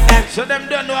I get. So them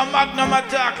don't know a Magnum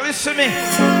attack. Listen me.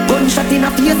 Gun shot in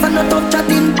a face and no touch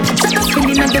chatting. Shut up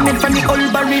spinning at them head from the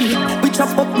old barrel. We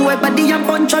chop up boy body and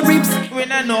bunch of ribs. We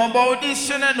don't know about this,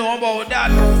 you don't know about that.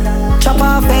 Chop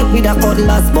off head with a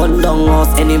cutlass, bun down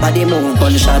house. Anybody move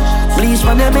gunshot. Bleach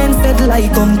from them instead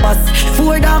like compass.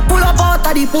 4 dark pull up out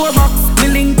of the 4 box. Me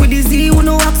link with the Z, who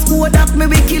no wax code that. Me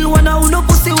we kill one who no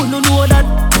pussy, who no know that.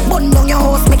 Bun down your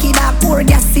house, make it dark. Pour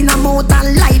gas in a mouth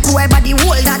and light boy body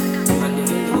hold that.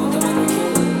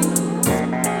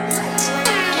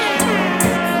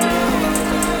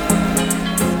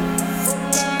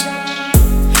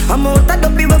 I'm out of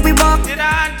dopey where we walk. Did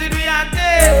we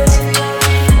hunted?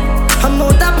 I'm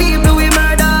out of people we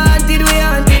murder. Did we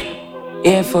hunted?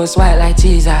 Air Force white like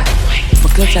cheese. My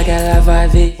clutch I got love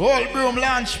of it. Whole broom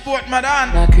launch sport,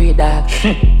 madam. Not create that.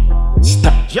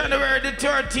 Stop. January the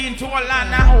 13th to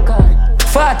Atlanta.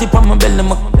 40 on my belly,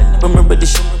 remember the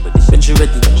shit. When you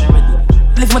ready.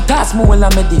 Lift my thoughts more while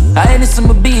I'm ready. I ain't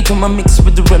some beat when I mix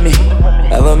with the Remy.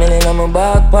 Have a million on my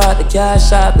back part, the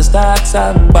cash out, the stocks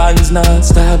out, bonds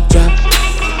non-stop drop.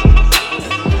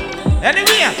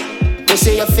 Anyway. You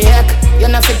say you're fake, you're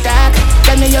not fit talk.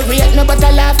 Tell me you're real, no but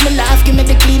I laugh, me laugh. Give me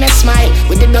the cleanest smile,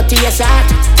 with the dirtiest heart.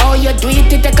 Oh, you do it,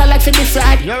 take a lot for the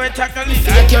fraud. You're a tackle.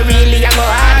 Fake you really, I'm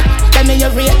hard. Tell me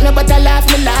you're real, no but I laugh,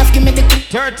 me laugh. Give me the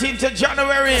 13th of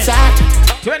January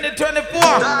 2024.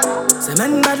 Say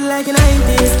man bad like the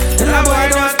 90s. Tell a boy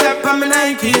don't step on my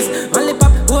Nikes. Only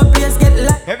pop, whole place get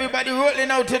like. Everybody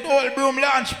rolling out at Old Broom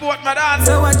Launch Sport, madam.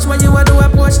 So watch what you do a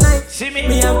poach night. See me?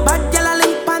 Me a bad girl a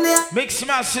link pan there. Mix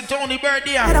Master Tony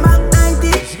Birdie.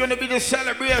 It's gonna be the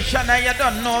celebration and you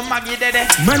don't know Maggie Dede.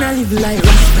 Man I live like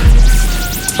Rasta.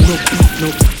 No.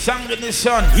 Sang in the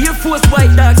sun. Air Force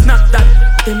white dogs, not that.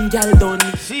 Them gal don't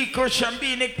need. See Christian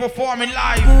Beanick performing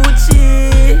live.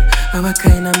 Gucci, how a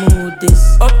kind of mood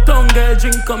this? Uptown girl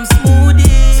drink come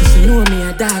smoothie. So she know me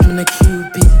a dog, man a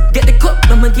Cupid. Get the cup,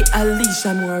 I'ma get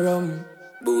Alicia more rum.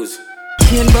 Booze.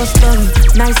 Chain bust down,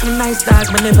 nice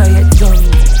dog, man never yet drunk.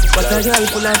 But a girl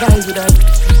full of guys with that.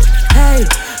 Hey,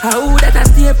 how that a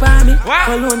stay for me?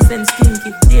 Cologne send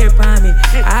stinky, dear for me.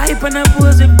 I hype on a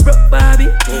pose with broke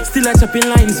Barbie. Still a chopping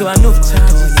line, so enough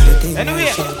charges.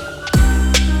 Anyway.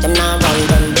 Them now run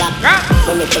them black.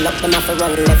 When me pull up, them have to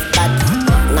run left back.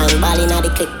 9 ball inna the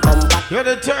click come back. You're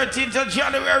the 13th of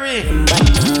January.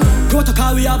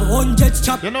 Protocol we have 100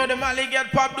 chop. You know the Mali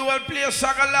get pop dual play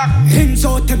Sagalak. Hands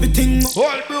out everything.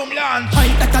 Whole broom launch.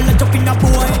 Pint that all a jump in a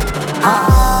boy.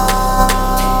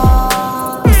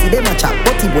 See them a chop,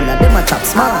 butty bola, them a chop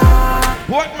smart.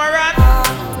 What Maran?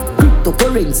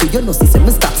 Cryptocurrency, you know see say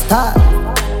me stop star.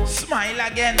 Smile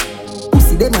again.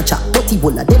 See them a chop, butty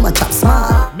bola, them a chop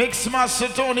smart. Mix Master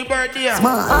Tony Birdie.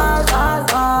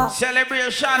 Smart.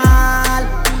 Celebration.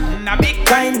 Na big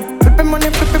time. Flipping money,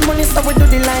 so we do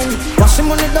the line. Washing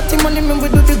money, dirty money, me we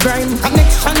do the grind.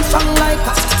 Connection strong like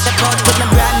step out with a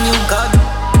brand new gun.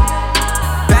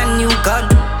 Brand new gun.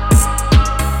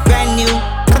 Brand new.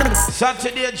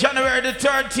 Saturday, January the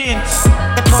 13th.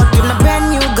 Step out with a brand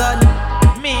new gun.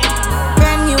 Me.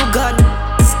 Brand new gun.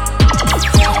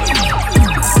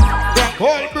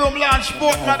 Whole broom launch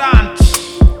boat, madam.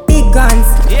 Big guns.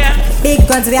 Yeah. Big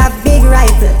guns, we have big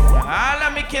rifles. All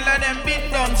of me killer them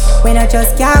big guns. We not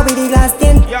just car with the glass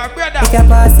tin. Your brother. If you're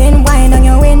passing wine on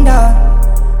your window,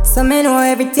 so me know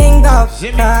everything go.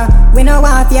 We know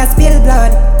want to spill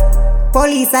blood.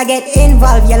 Police I get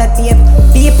involved, yellow tape.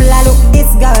 People I look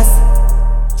disgust.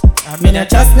 Me not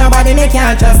trust nobody, me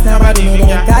can't trust nobody. Me they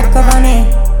God cover me.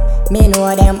 Me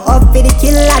know them up for the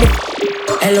killer.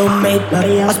 Hello mate,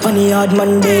 I was funny hard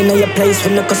Monday. Now your place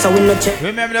when the cause I win no check.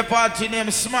 Remember the party name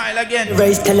Smile again.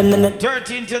 Raise, tell him the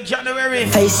 13th of January.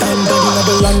 Face I'm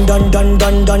done, done.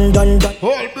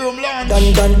 Whole broom launch.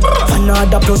 Done.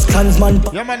 Fanada plus clansman.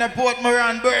 Yeah man, I put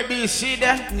Moran Burby, see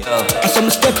that? I saw me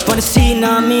step on the scene,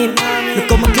 I mean. Look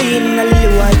how me clean in a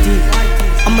little whitey.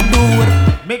 I'ma do it.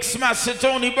 Mix Master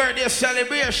Tony birthday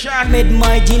celebration. Made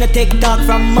my gene take talk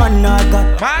from man I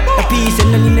got a peace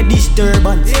and none in a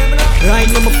disturbance. Right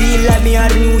now I feel like me a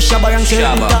new Shabba and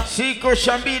Shabba. See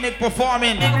Christian Beanick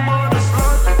performing.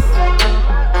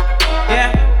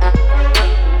 Yeah.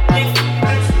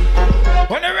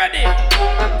 When you ready?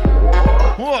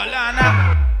 Hold on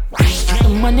now. The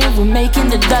money we make in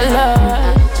the dollar.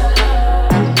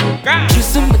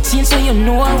 Juice in my teens so you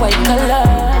know I'm white color.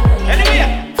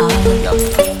 Anyway.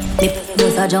 Lip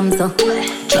goes a jump so.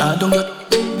 Try don't get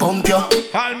pump yo.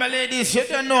 All my ladies, you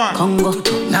don't know. Congo.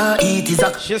 Nah eat is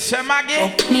a. She say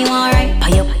Maggie. Me want right.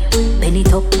 Pay up. Bend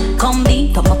it up. Come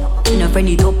beat up. In a friend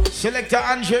it up. Selector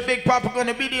Andre Bigpapa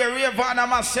gonna be there. Rayvon and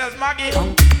myself, Maggie.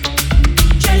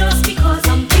 Jealous because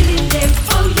I'm giving them.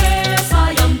 Oh yes,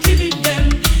 I am giving them.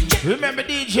 Remember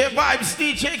DJ Vibes,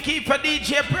 DJ Keeper,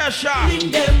 DJ Pressure.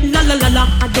 La la la la,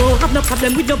 I don't have no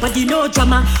problem with nobody, no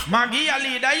drama. Maggie, a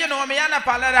leader, you know me, and a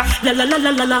palada. La la la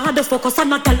la la la, I don't focus on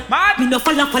my talent. Me no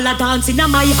follow dancing, I'm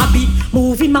my hobby.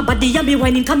 Moving my body and me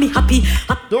whining, can me happy.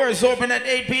 Doors open at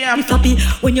 8 p.m. If happy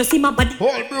when you see my body.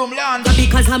 Whole broom launch.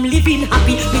 Because I'm living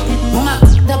happy. Up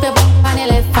your back on the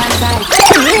left hand side.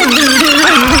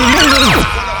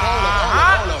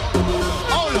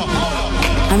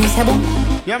 And me say boom.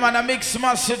 Yeah man, a Mix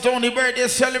Master Tony birthday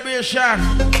celebration.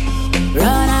 Run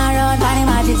and run by the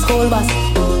magic school bus.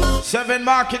 7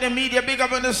 marketing media, big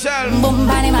up on yourself. Boom,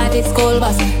 body, magic school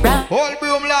bus. Whole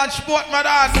broom launch, sport, my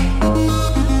dad.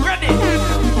 Ready?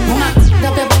 Mama,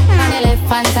 up your on the left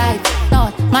hand side.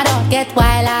 No, my dog get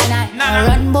wild all night. Nah.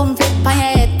 Run, boom, flip on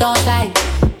your head, don't slide.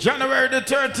 January the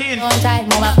 13th. Don't try,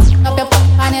 mama, up your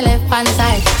on the left hand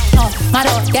side. No, my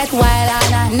dog get wild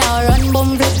all night. Now run,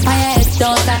 boom, flip on your head,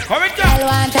 don't slide. Tell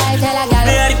one try, tell a girl.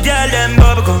 Me and the girl them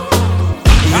bubblegum.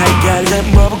 Me and the girl them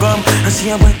bubblegum. And she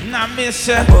a wet. Nah, miss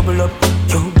bubble up.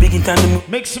 Yo, big in time.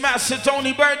 Mix master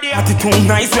Tony Birthday. Attitude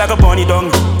nice, like a bunny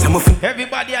down.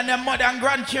 Everybody and their mother and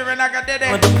grandchildren, I got dead.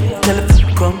 Tell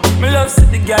her come. Me love see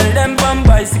the girl them on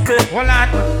bicycle. Hold on.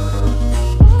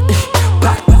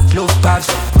 Back, love bags.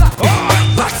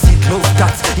 Back seat, love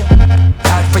that.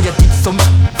 Bad for your dick, some.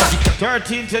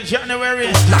 13th of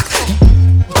January.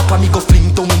 Papa me go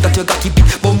fling tongue that you got to be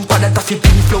bumper that a fi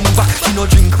bring plum back. She no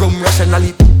drink rum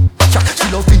rationally. She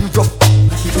love being rough.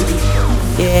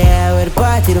 Yeah, we're the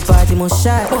party must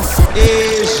shot.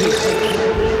 Easy.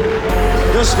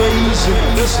 Just go easy.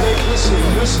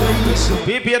 Listen.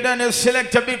 People, you done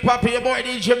select a Bigpapa, your boy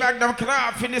DJ Magnum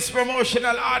Craft in this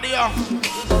promotional audio.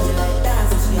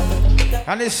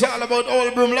 And it's all about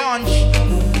Old Broom Launch.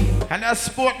 And that's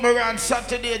Sport Moran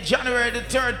Saturday, January the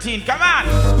 13th. Come on!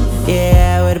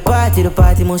 Yeah, we're the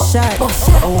party must shot.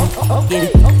 Oh, get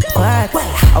it hot.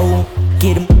 Oh,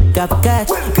 get him, got catch.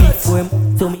 Beat for him,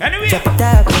 to me, drop it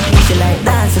up. She like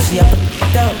dance, so she up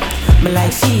it up. Me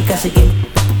like she, cause she give me.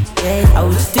 Yeah, I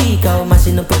would streak, I was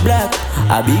mashing up the block.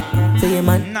 I be, so yeah,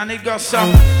 man. Nanny got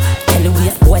some. Tell you we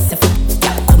are boys, if you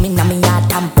come in, I'm in your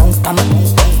damn bounce, come on.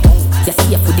 You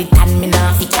see, if you did 10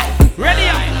 minutes, ready?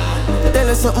 Tell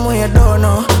us something when you don't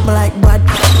know. Me like bad,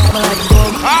 me like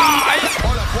gold.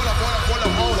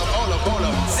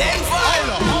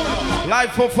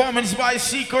 Live performance by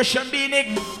Seco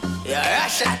Shambinik. Yeah,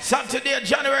 Saturday,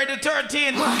 January the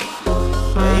 13th.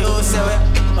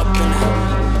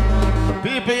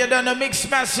 People, you done a mix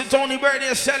master Tony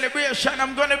birthday celebration.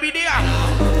 I'm gonna be there.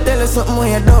 Tell us something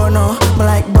when you don't know. Me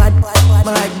like bad,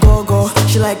 me like go-go.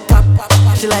 She like pop,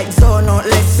 she like zono.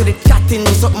 Let's see the chatting,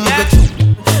 something yeah.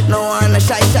 Good. No one a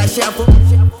shy, she have to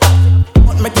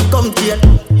make it come to you.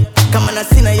 Come on, I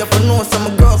see now you for know some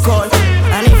girl call.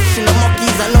 And if she no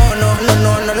monkeys, I no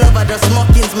love her, just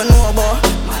mockings, me know about.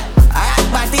 I act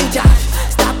bad in charge.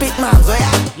 Stop it, man, so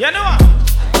yeah. You know what?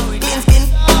 Clean skin.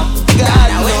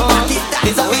 God, no.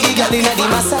 This a wiggy girl in the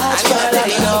massage parlor,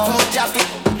 you know.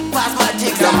 Pass my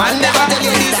jigs. The man never tell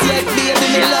you this yet, baby,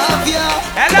 me love you.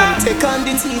 Hello. Take on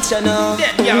the teacher now.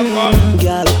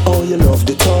 Girl, oh you love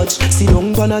the touch. Sit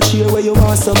down on a chair where you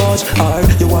want so much. Or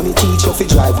you want me teach you fi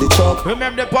drive the truck.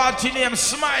 Remember the party name,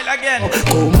 smile again.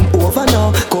 Come over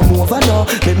now.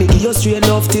 Let me give you straight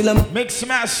love till I'm Mix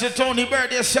master Tony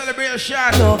birthday celebration.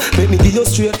 no, let me give you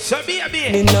straight. So baby,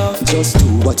 Me no, just do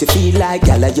what you feel like,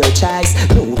 girl, of your choice.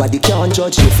 Nobody can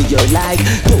judge you for your life.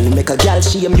 Don't make a girl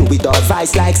shame you with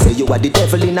advice. Like say you are the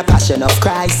devil in a passion of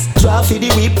Christ. Draw for the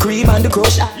whipped cream and the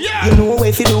crush. Yeah. You know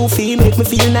if you do feel, make me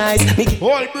feel nice.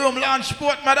 Whole broom launch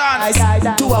sport,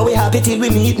 madam. Do how we happy till we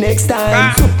meet next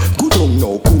time. So, good on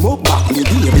now, come up back me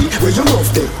baby. Where you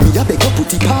love them, me a beg you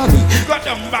put it on me. Got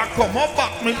them back, come up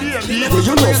back me baby. Where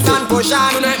you love them. Push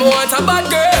on, tonight me want a bad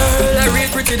girl. I real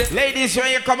pretty. Ladies,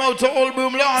 when you come out to Old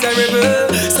Broom Launch,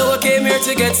 so I came here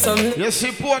to get some. You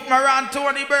support Moran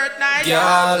Tony birthday.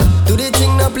 Girl, do the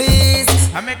thing now please.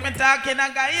 I make me talk in a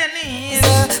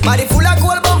Guyanese. Body full of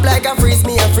cold bump like a freeze,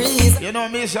 me a freeze. You know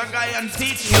me, so Guyan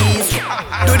teach me.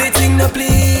 Do the thing now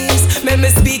please. Make me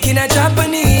speak in a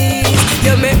Japanese.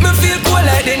 You make me feel cool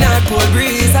like the North Pole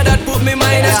breeze. And that put me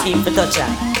mind at keep the touch.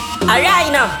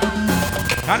 Alright now.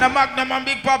 And a Magnum and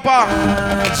Bigpapa.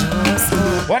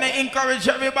 Wanna encourage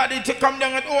everybody to come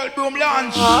down at Old Broom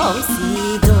Launch. Oh,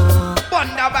 see do.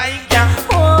 Bunda bike, yeah.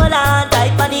 Hold on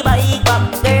tight on the bike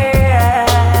back, girl.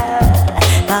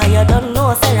 Now you don't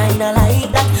know, say I don't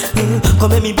like that.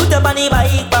 Come let me put up on the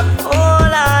bike back.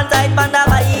 Hold on tight on the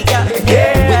bike, yeah. With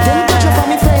them touch up on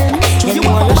me friend. You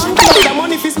want a bank, the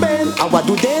money fi spend. And what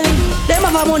do them? Them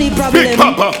have a money problem.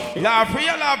 Bigpapa. Laugh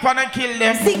real laugh and kill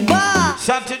them. Sick bar.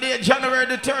 Saturday, January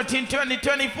the 13th,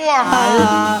 2024.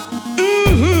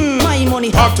 My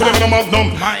money. Talk to them in a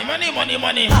Magnum. My money.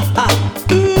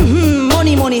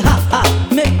 Money, ha.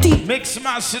 Make tea. Mix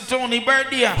master Tony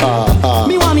birthday.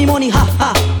 Me want me money,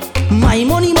 ha. My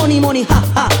money,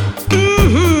 ha.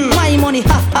 My money,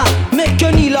 ha. Make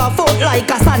your knee laugh out like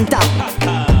a Santa.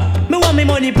 Me want me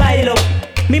money pile up.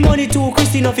 Me money money too,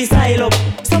 Christine off his style up.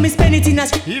 So me spend it in a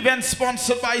event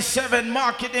sponsored by 7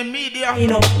 Marketing Media. You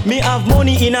know, me have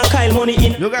money in a Kyle, money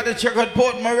in. You gotta check out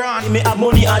Port Moran. Me have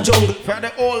money a jungle. For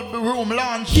the old room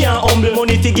launch. Can't humble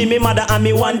money to give me mother and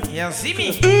me want. Yeah, see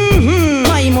me?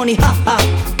 My money, ha ha.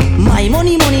 My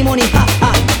money, ha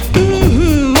ha.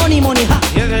 Money, ha.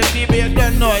 Yeah, the people you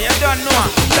don't know.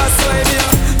 That's why me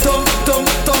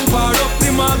thump her up.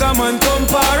 The maga man thump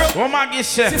her up. What Maggie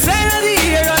say? She fly in the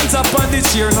air and tap on the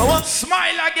chair. Now what?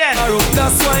 Smile again.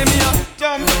 That's why me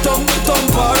thump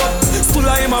her up. Still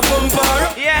I am a bump her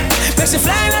up. Yeah. Then she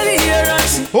fly in the air and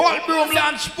she whole room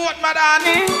launch Port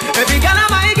Madani. Every girl of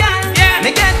my girl. Yeah.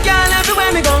 Me get girl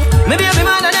everywhere me go. Me baby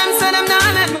mother them say them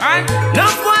nah let me.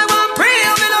 Love boy want pray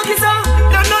on me lucky so.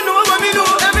 Don't know what me do.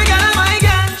 Every girl of my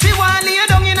girl. She want lay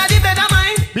down in a the bed of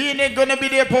mine. Being it gonna be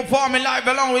there performing live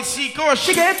along with Seiko.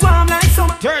 She gets warm like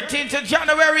summer. 13th of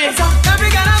January. So, every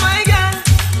girl of my girl.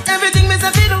 Everything me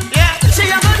say fi do. Yeah. She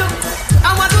a go do.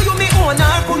 I want do you me own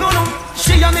her no.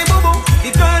 She a me boo boo. The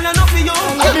girl enough for you.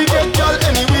 I be get girl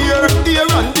anywhere, here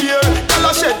and there. Girl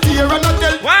a shed tear and a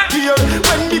tell tear.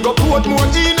 When we go put more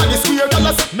in and the square, girl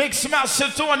a Mix Master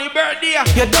Tony birthday.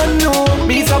 You don't know,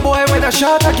 me's a boy with a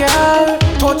shot a girl.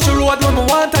 Touch the road when me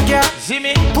want a girl. See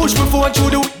me? Push me phone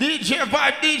through the DJ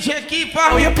Vibe, DJ Keeper.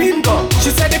 How you pin go?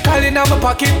 She said the calling on my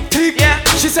pocket, tick. Yeah.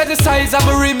 She said the size of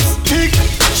my rims, tick.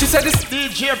 She said this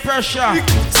DJ Pressure.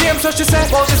 Same so she said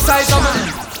about the size of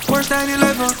my Porsche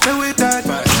 911, me with that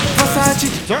Versace.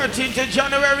 13th of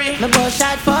January. Me go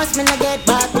shot first, me no get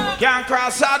back. Can't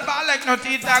cross out bar like no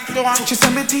tic-tac door. She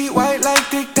said me teeth white like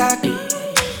tic-tac.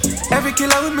 Every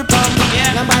killer with me palm.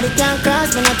 Yeah. Nobody can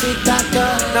cross me no tic-tac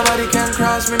door. Nobody can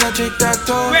cross me no tic-tac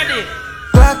door. Ready?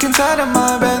 Black inside of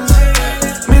my Benz.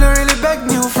 Me no really beg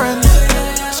new friends.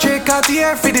 Straight out the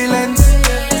air for the lens.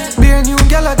 Be a new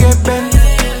girl I get bent.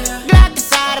 Black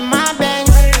inside of my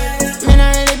Benz. Me no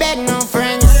really beg no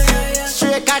friends.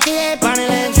 Straight out the air for the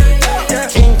lens.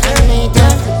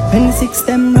 When the 6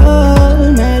 them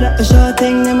roll, made up a short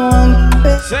thing them want.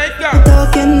 Say it, girl.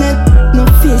 Talking net, no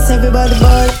face, everybody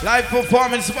ball. Live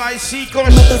performance by Seiko.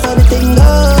 But that's how the thing go.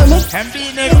 And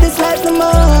being This life no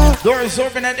more. doors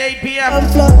open at 8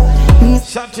 p.m.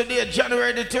 Saturday,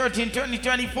 January the 13th,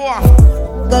 2024.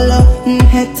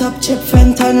 Head top chip,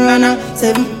 Fenton runner.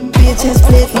 7 pages,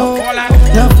 plate no.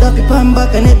 Love up your pan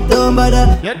back and it don't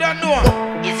bother. You don't know.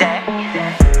 Is that?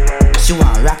 She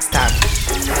want rock star.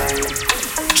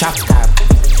 Trap star.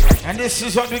 And this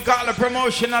is what we call a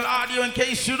promotional audio in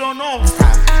case you don't know.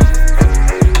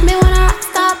 Me wanna rock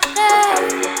stop,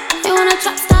 me wanna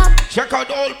trap stop. Check out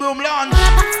the old room launch.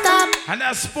 Stop, and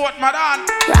that's Sport Madan.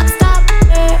 rock stop.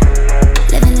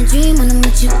 Living a dream when I'm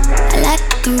with you. I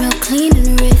like I'm real clean in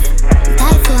the wrist. I'm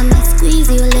tight so I might squeeze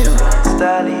you a little.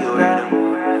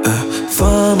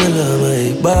 Formula,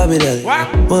 my Bobby Dolly.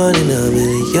 One in a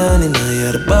million, and I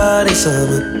had a body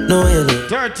summer. No, you know.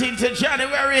 13th of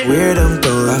January. Weird, I'm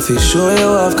done. I feel sure you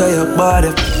off, cause your body.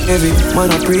 Every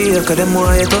man I pray, cause them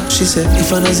want you up. She said,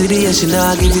 if I not see the she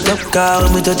not give it up. Cause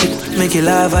when me touch it, make it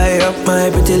laugh higher up.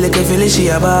 My pretty little filly, she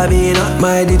a Barbie, you know.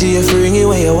 My DJ, you ring it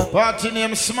where you want. Party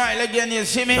name Smile again, you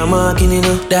see me? I'm marking, you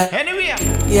know, that. Anyway.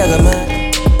 Yeah, got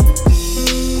man.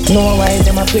 No why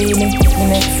them a free me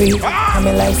neck free. I'm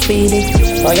in life speedy.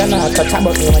 Oh, you're not touch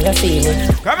about me when you see me.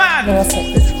 Come on. No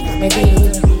second, maybe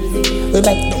we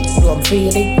make them room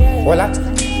freely. Voila,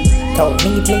 talk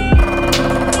neatly.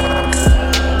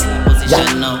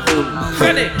 Position now.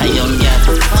 Ready. A young girl,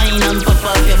 fine and pop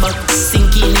off your back,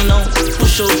 sinking in now.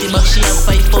 Push out the back, she have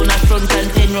 5 pound up front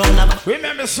and 10 round up.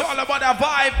 Remember, it's all about a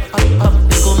vibe.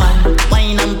 Go man,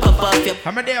 wine and pop off your.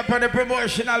 I'm there for the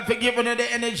promotional for giving you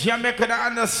the energy and making you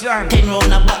understand. 10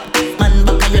 round up back, man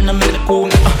back and you know me the cool.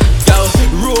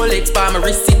 Rolex by my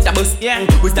wrist, it a bust. Yeah.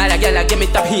 We style a girl, give me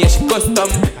top here, she custom.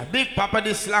 A Bigpapa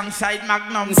this long side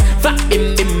Magnums. Fat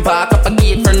bim park up a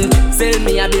gate front. Sell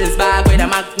me a bills bag with a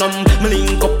Magnum. Me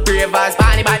link up ravers,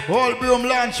 panny bag. Whole broom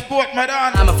launch, Port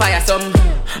Madan. I'm a fire some.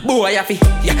 Boy, I feel,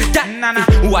 yeah, that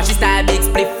Nana. Watch this style, big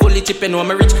split, fully chip, you know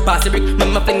me rich. Pass the brick,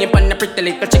 me fling it on the pretty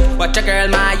little chick. Watch a girl,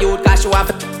 my youth, cause she want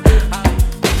it.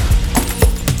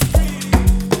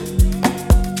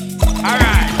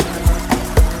 Alright.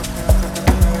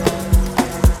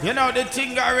 You know the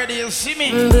thing already, you see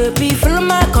me? Baby, follow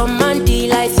my command,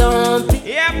 like zombie.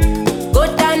 Yep. Go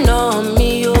down on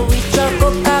me, you with your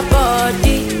coca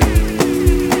body.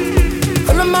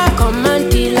 Follow my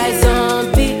command, like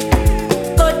zombie.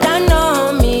 Go down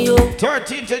on me, you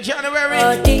 13th of January.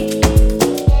 body.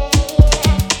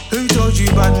 Who told you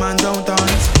bad man don't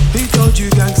dance? He told you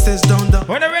gangsters don't dance.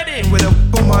 When they're ready. With a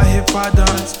boom I hip I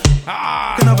dance.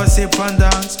 Can never sip and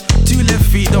dance. 2 left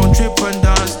feet don't trip and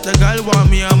dance. The girl want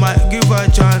me, I might give her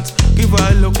a chance. Give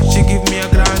her a look, she give me a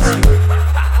glance.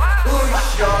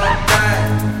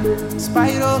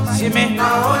 See me?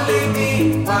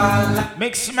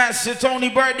 Mix Master Tony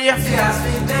Birdie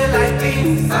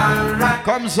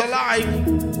comes alive.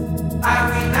 I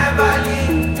will never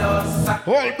leave your side.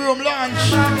 Whole broom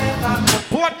launch.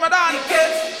 Port Madon.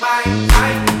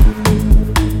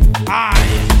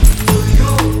 Aye.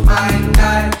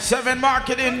 7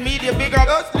 marketing media big up.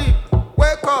 Don't sleep.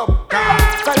 Wake up.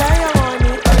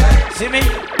 See me?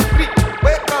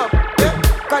 Wake up.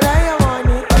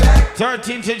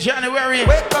 13th of January.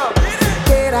 Wake up.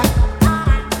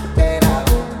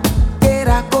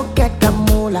 Go get the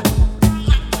moolah.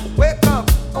 Wake up.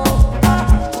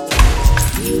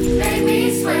 Make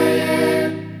me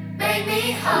sweat, make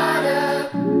me harder,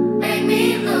 make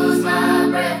me lose my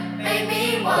breath, make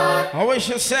me walk. I wish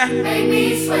you say. Make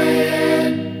me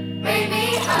sweat, make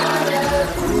me harder,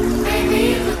 make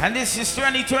me lose. And this is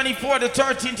 2024, the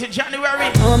 13th of January.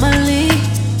 Normally,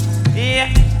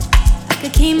 yeah, I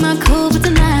could keep my cool, but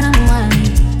tonight I'm wild.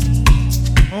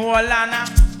 Oh, Alana.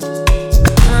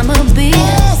 I'm a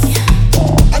beast.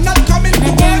 I'm not coming to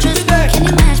work today. Can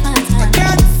you match my time? I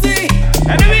can't see.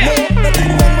 Anyway.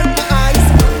 Nothing wrong with my eyes.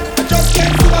 I just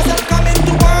can't see myself coming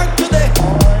to work today.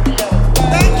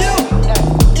 Thank you.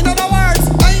 In other words,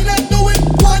 I ain't not doing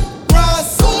one grass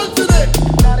soul today.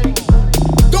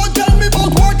 Don't tell me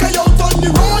about work I out on the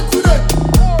road today.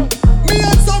 Me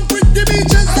and some pretty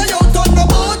beaches I out on the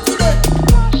boat today.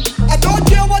 I don't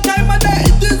care what time of day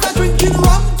it is, I'm drinking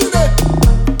rum today.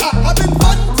 Having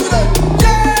fun today.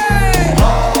 Yeah!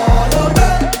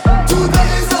 Holiday. Today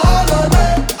is a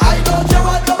holiday. I don't care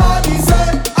what nobody say.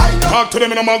 I know. Talk to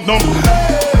them in a Magnum.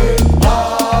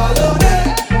 Holiday.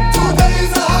 Today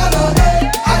is a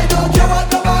holiday. I don't care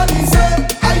what nobody say.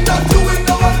 I'm not doing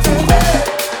no one today.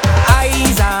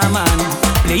 I's a man,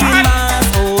 playing mass,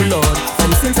 oh Lord,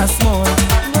 from since I small.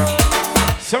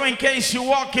 So in case you're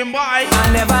walking by, I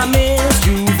never miss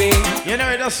you, babe. you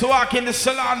know, just walk in the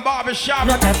salon barber shop.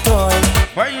 Not at all.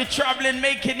 Where you traveling,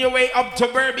 making your way up to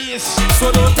Berbice. So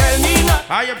don't tell me no.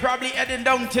 Are you probably heading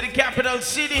down to the capital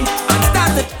city? I'm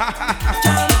started.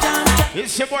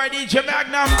 It's your boy DJ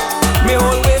Magnum. Me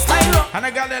always like rock. And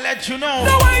I gotta let you know,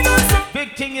 No, I know.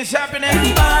 big thing is happening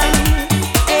If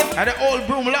at the old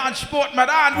broom launch Port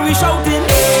Madon. we shouting,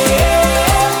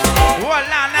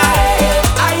 Voila now.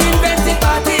 I invented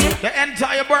party. The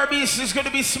entire Berbice is gonna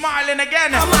be smiling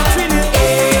again. I'm a trillion.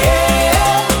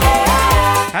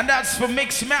 And that's for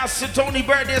Mix Master Tony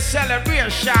Birthday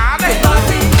celebration.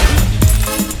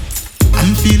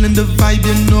 I'm feeling the vibe,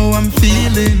 you know I'm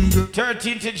feeling good.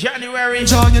 13th of January.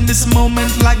 Enjoying this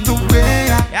moment like the way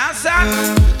I Yes,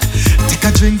 sir. take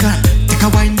a drink and take a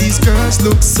wine. These girls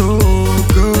look so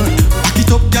good. Back it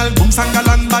up, girl, boom, sangal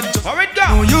and bad. How it go?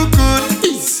 Oh, you good.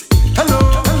 Easy. Hello,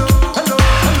 hello, hello,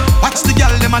 hello. Watch the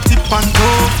girl, them a tip and go.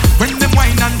 When them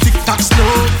wine and tick tock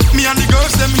slow. Me and the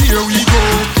girls, them here we go.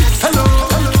 Hello,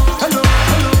 hello, hello,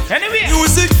 hello. Anyway.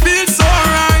 Music feels so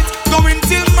right. Going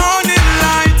till morning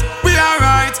light. We are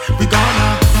right. We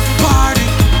gonna party.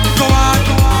 Go on,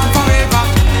 forever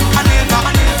and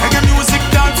ever. Reggae music,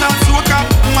 dance and soca.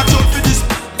 Match up for this.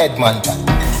 Edmonton.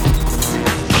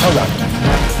 Alright.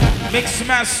 Mix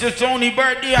Master Tony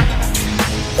Birthday.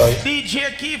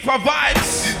 DJ Keeper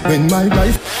Vibes. When my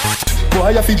life,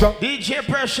 boy, I feel drop. DJ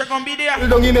Pressure gonna be there.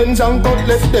 Down in ends and cut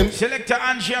left them. Selector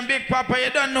Angie and Bigpapa,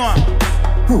 you don't know.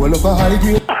 Roll up a high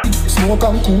grade, smoke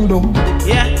and cool down.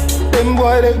 Yeah. Them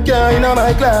boy they can't in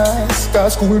my class,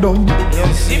 cause cool down.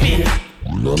 You see me?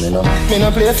 No, me no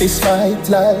play fist fight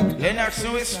like Lennox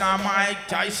Lewis and Mike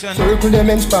Tyson. circle them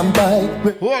and spam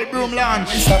bike. Whole broom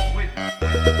launch.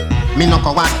 Me no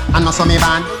coward, and no so me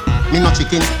ban. Me no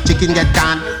chicken get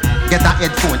gone. Get a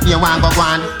headphone, you want go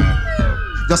one.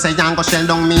 Just say you go shell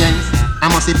down me ends. I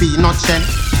must be not shell.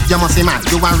 You must be mad,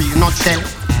 you a real nutshell.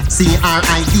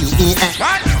 C-R-I-D-E-L.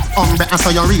 Umbre, and so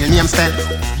your real name spell.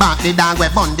 Back the dog we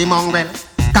bun the mongrel.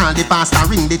 Call the pastor,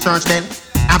 ring the church bell.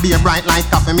 I be a bright light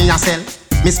coffee me a sell.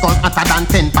 Me skull hotter than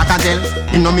 10 pack of gel.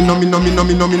 Me no afraid. Me no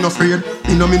afraid.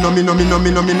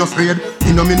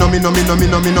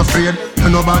 Me no afraid. You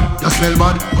know bad, you smell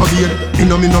bad, come here. Me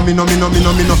no afraid. Me no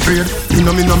afraid. Me.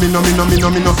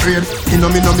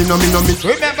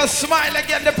 Remember, smile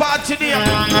again, the party there.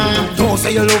 Don't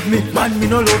say you love me, man, me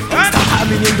no love. Stop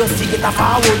having you just get a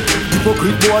forward.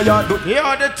 Hypocrite boy, you do.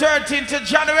 Here the 13th of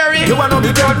January. You wanna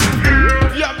be done?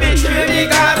 You bitch, me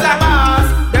Gaza boss.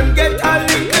 Them get a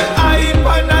little high in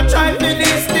my when I try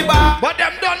finish the bar. But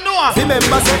them don't know.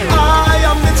 Remember say I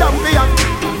am the champion.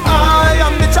 I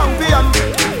am the champion.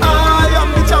 I am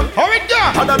the champion. How it go?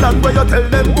 Other than where you tell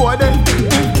them boy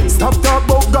then. Stop talk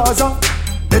about Gaza.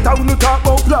 Better we no talk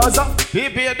about Plaza.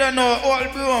 People you don't know all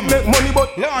boom. Make money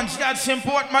but launch that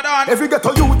import, madam. Every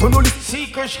ghetto youth to know this.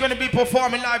 Secret's gonna be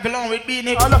performing live along with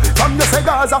Beanie. From you say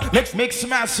Gaza. Mix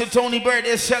master Tony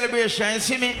birthday celebration. You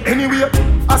see me? Anyway,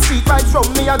 a street vibes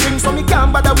from me a drink so me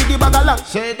can't bother with the bag of land.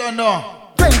 So you don't know.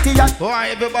 20 years. Why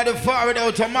everybody forward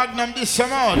out to Magnum this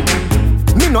amount?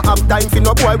 Me no have time for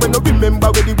no boy when no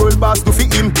remember where the world boss do for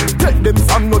him. Take them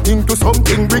from nothing to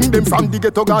something, bring them from the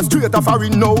ghetto gas straight to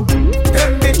foreign now.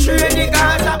 Them betray the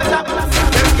Gaza.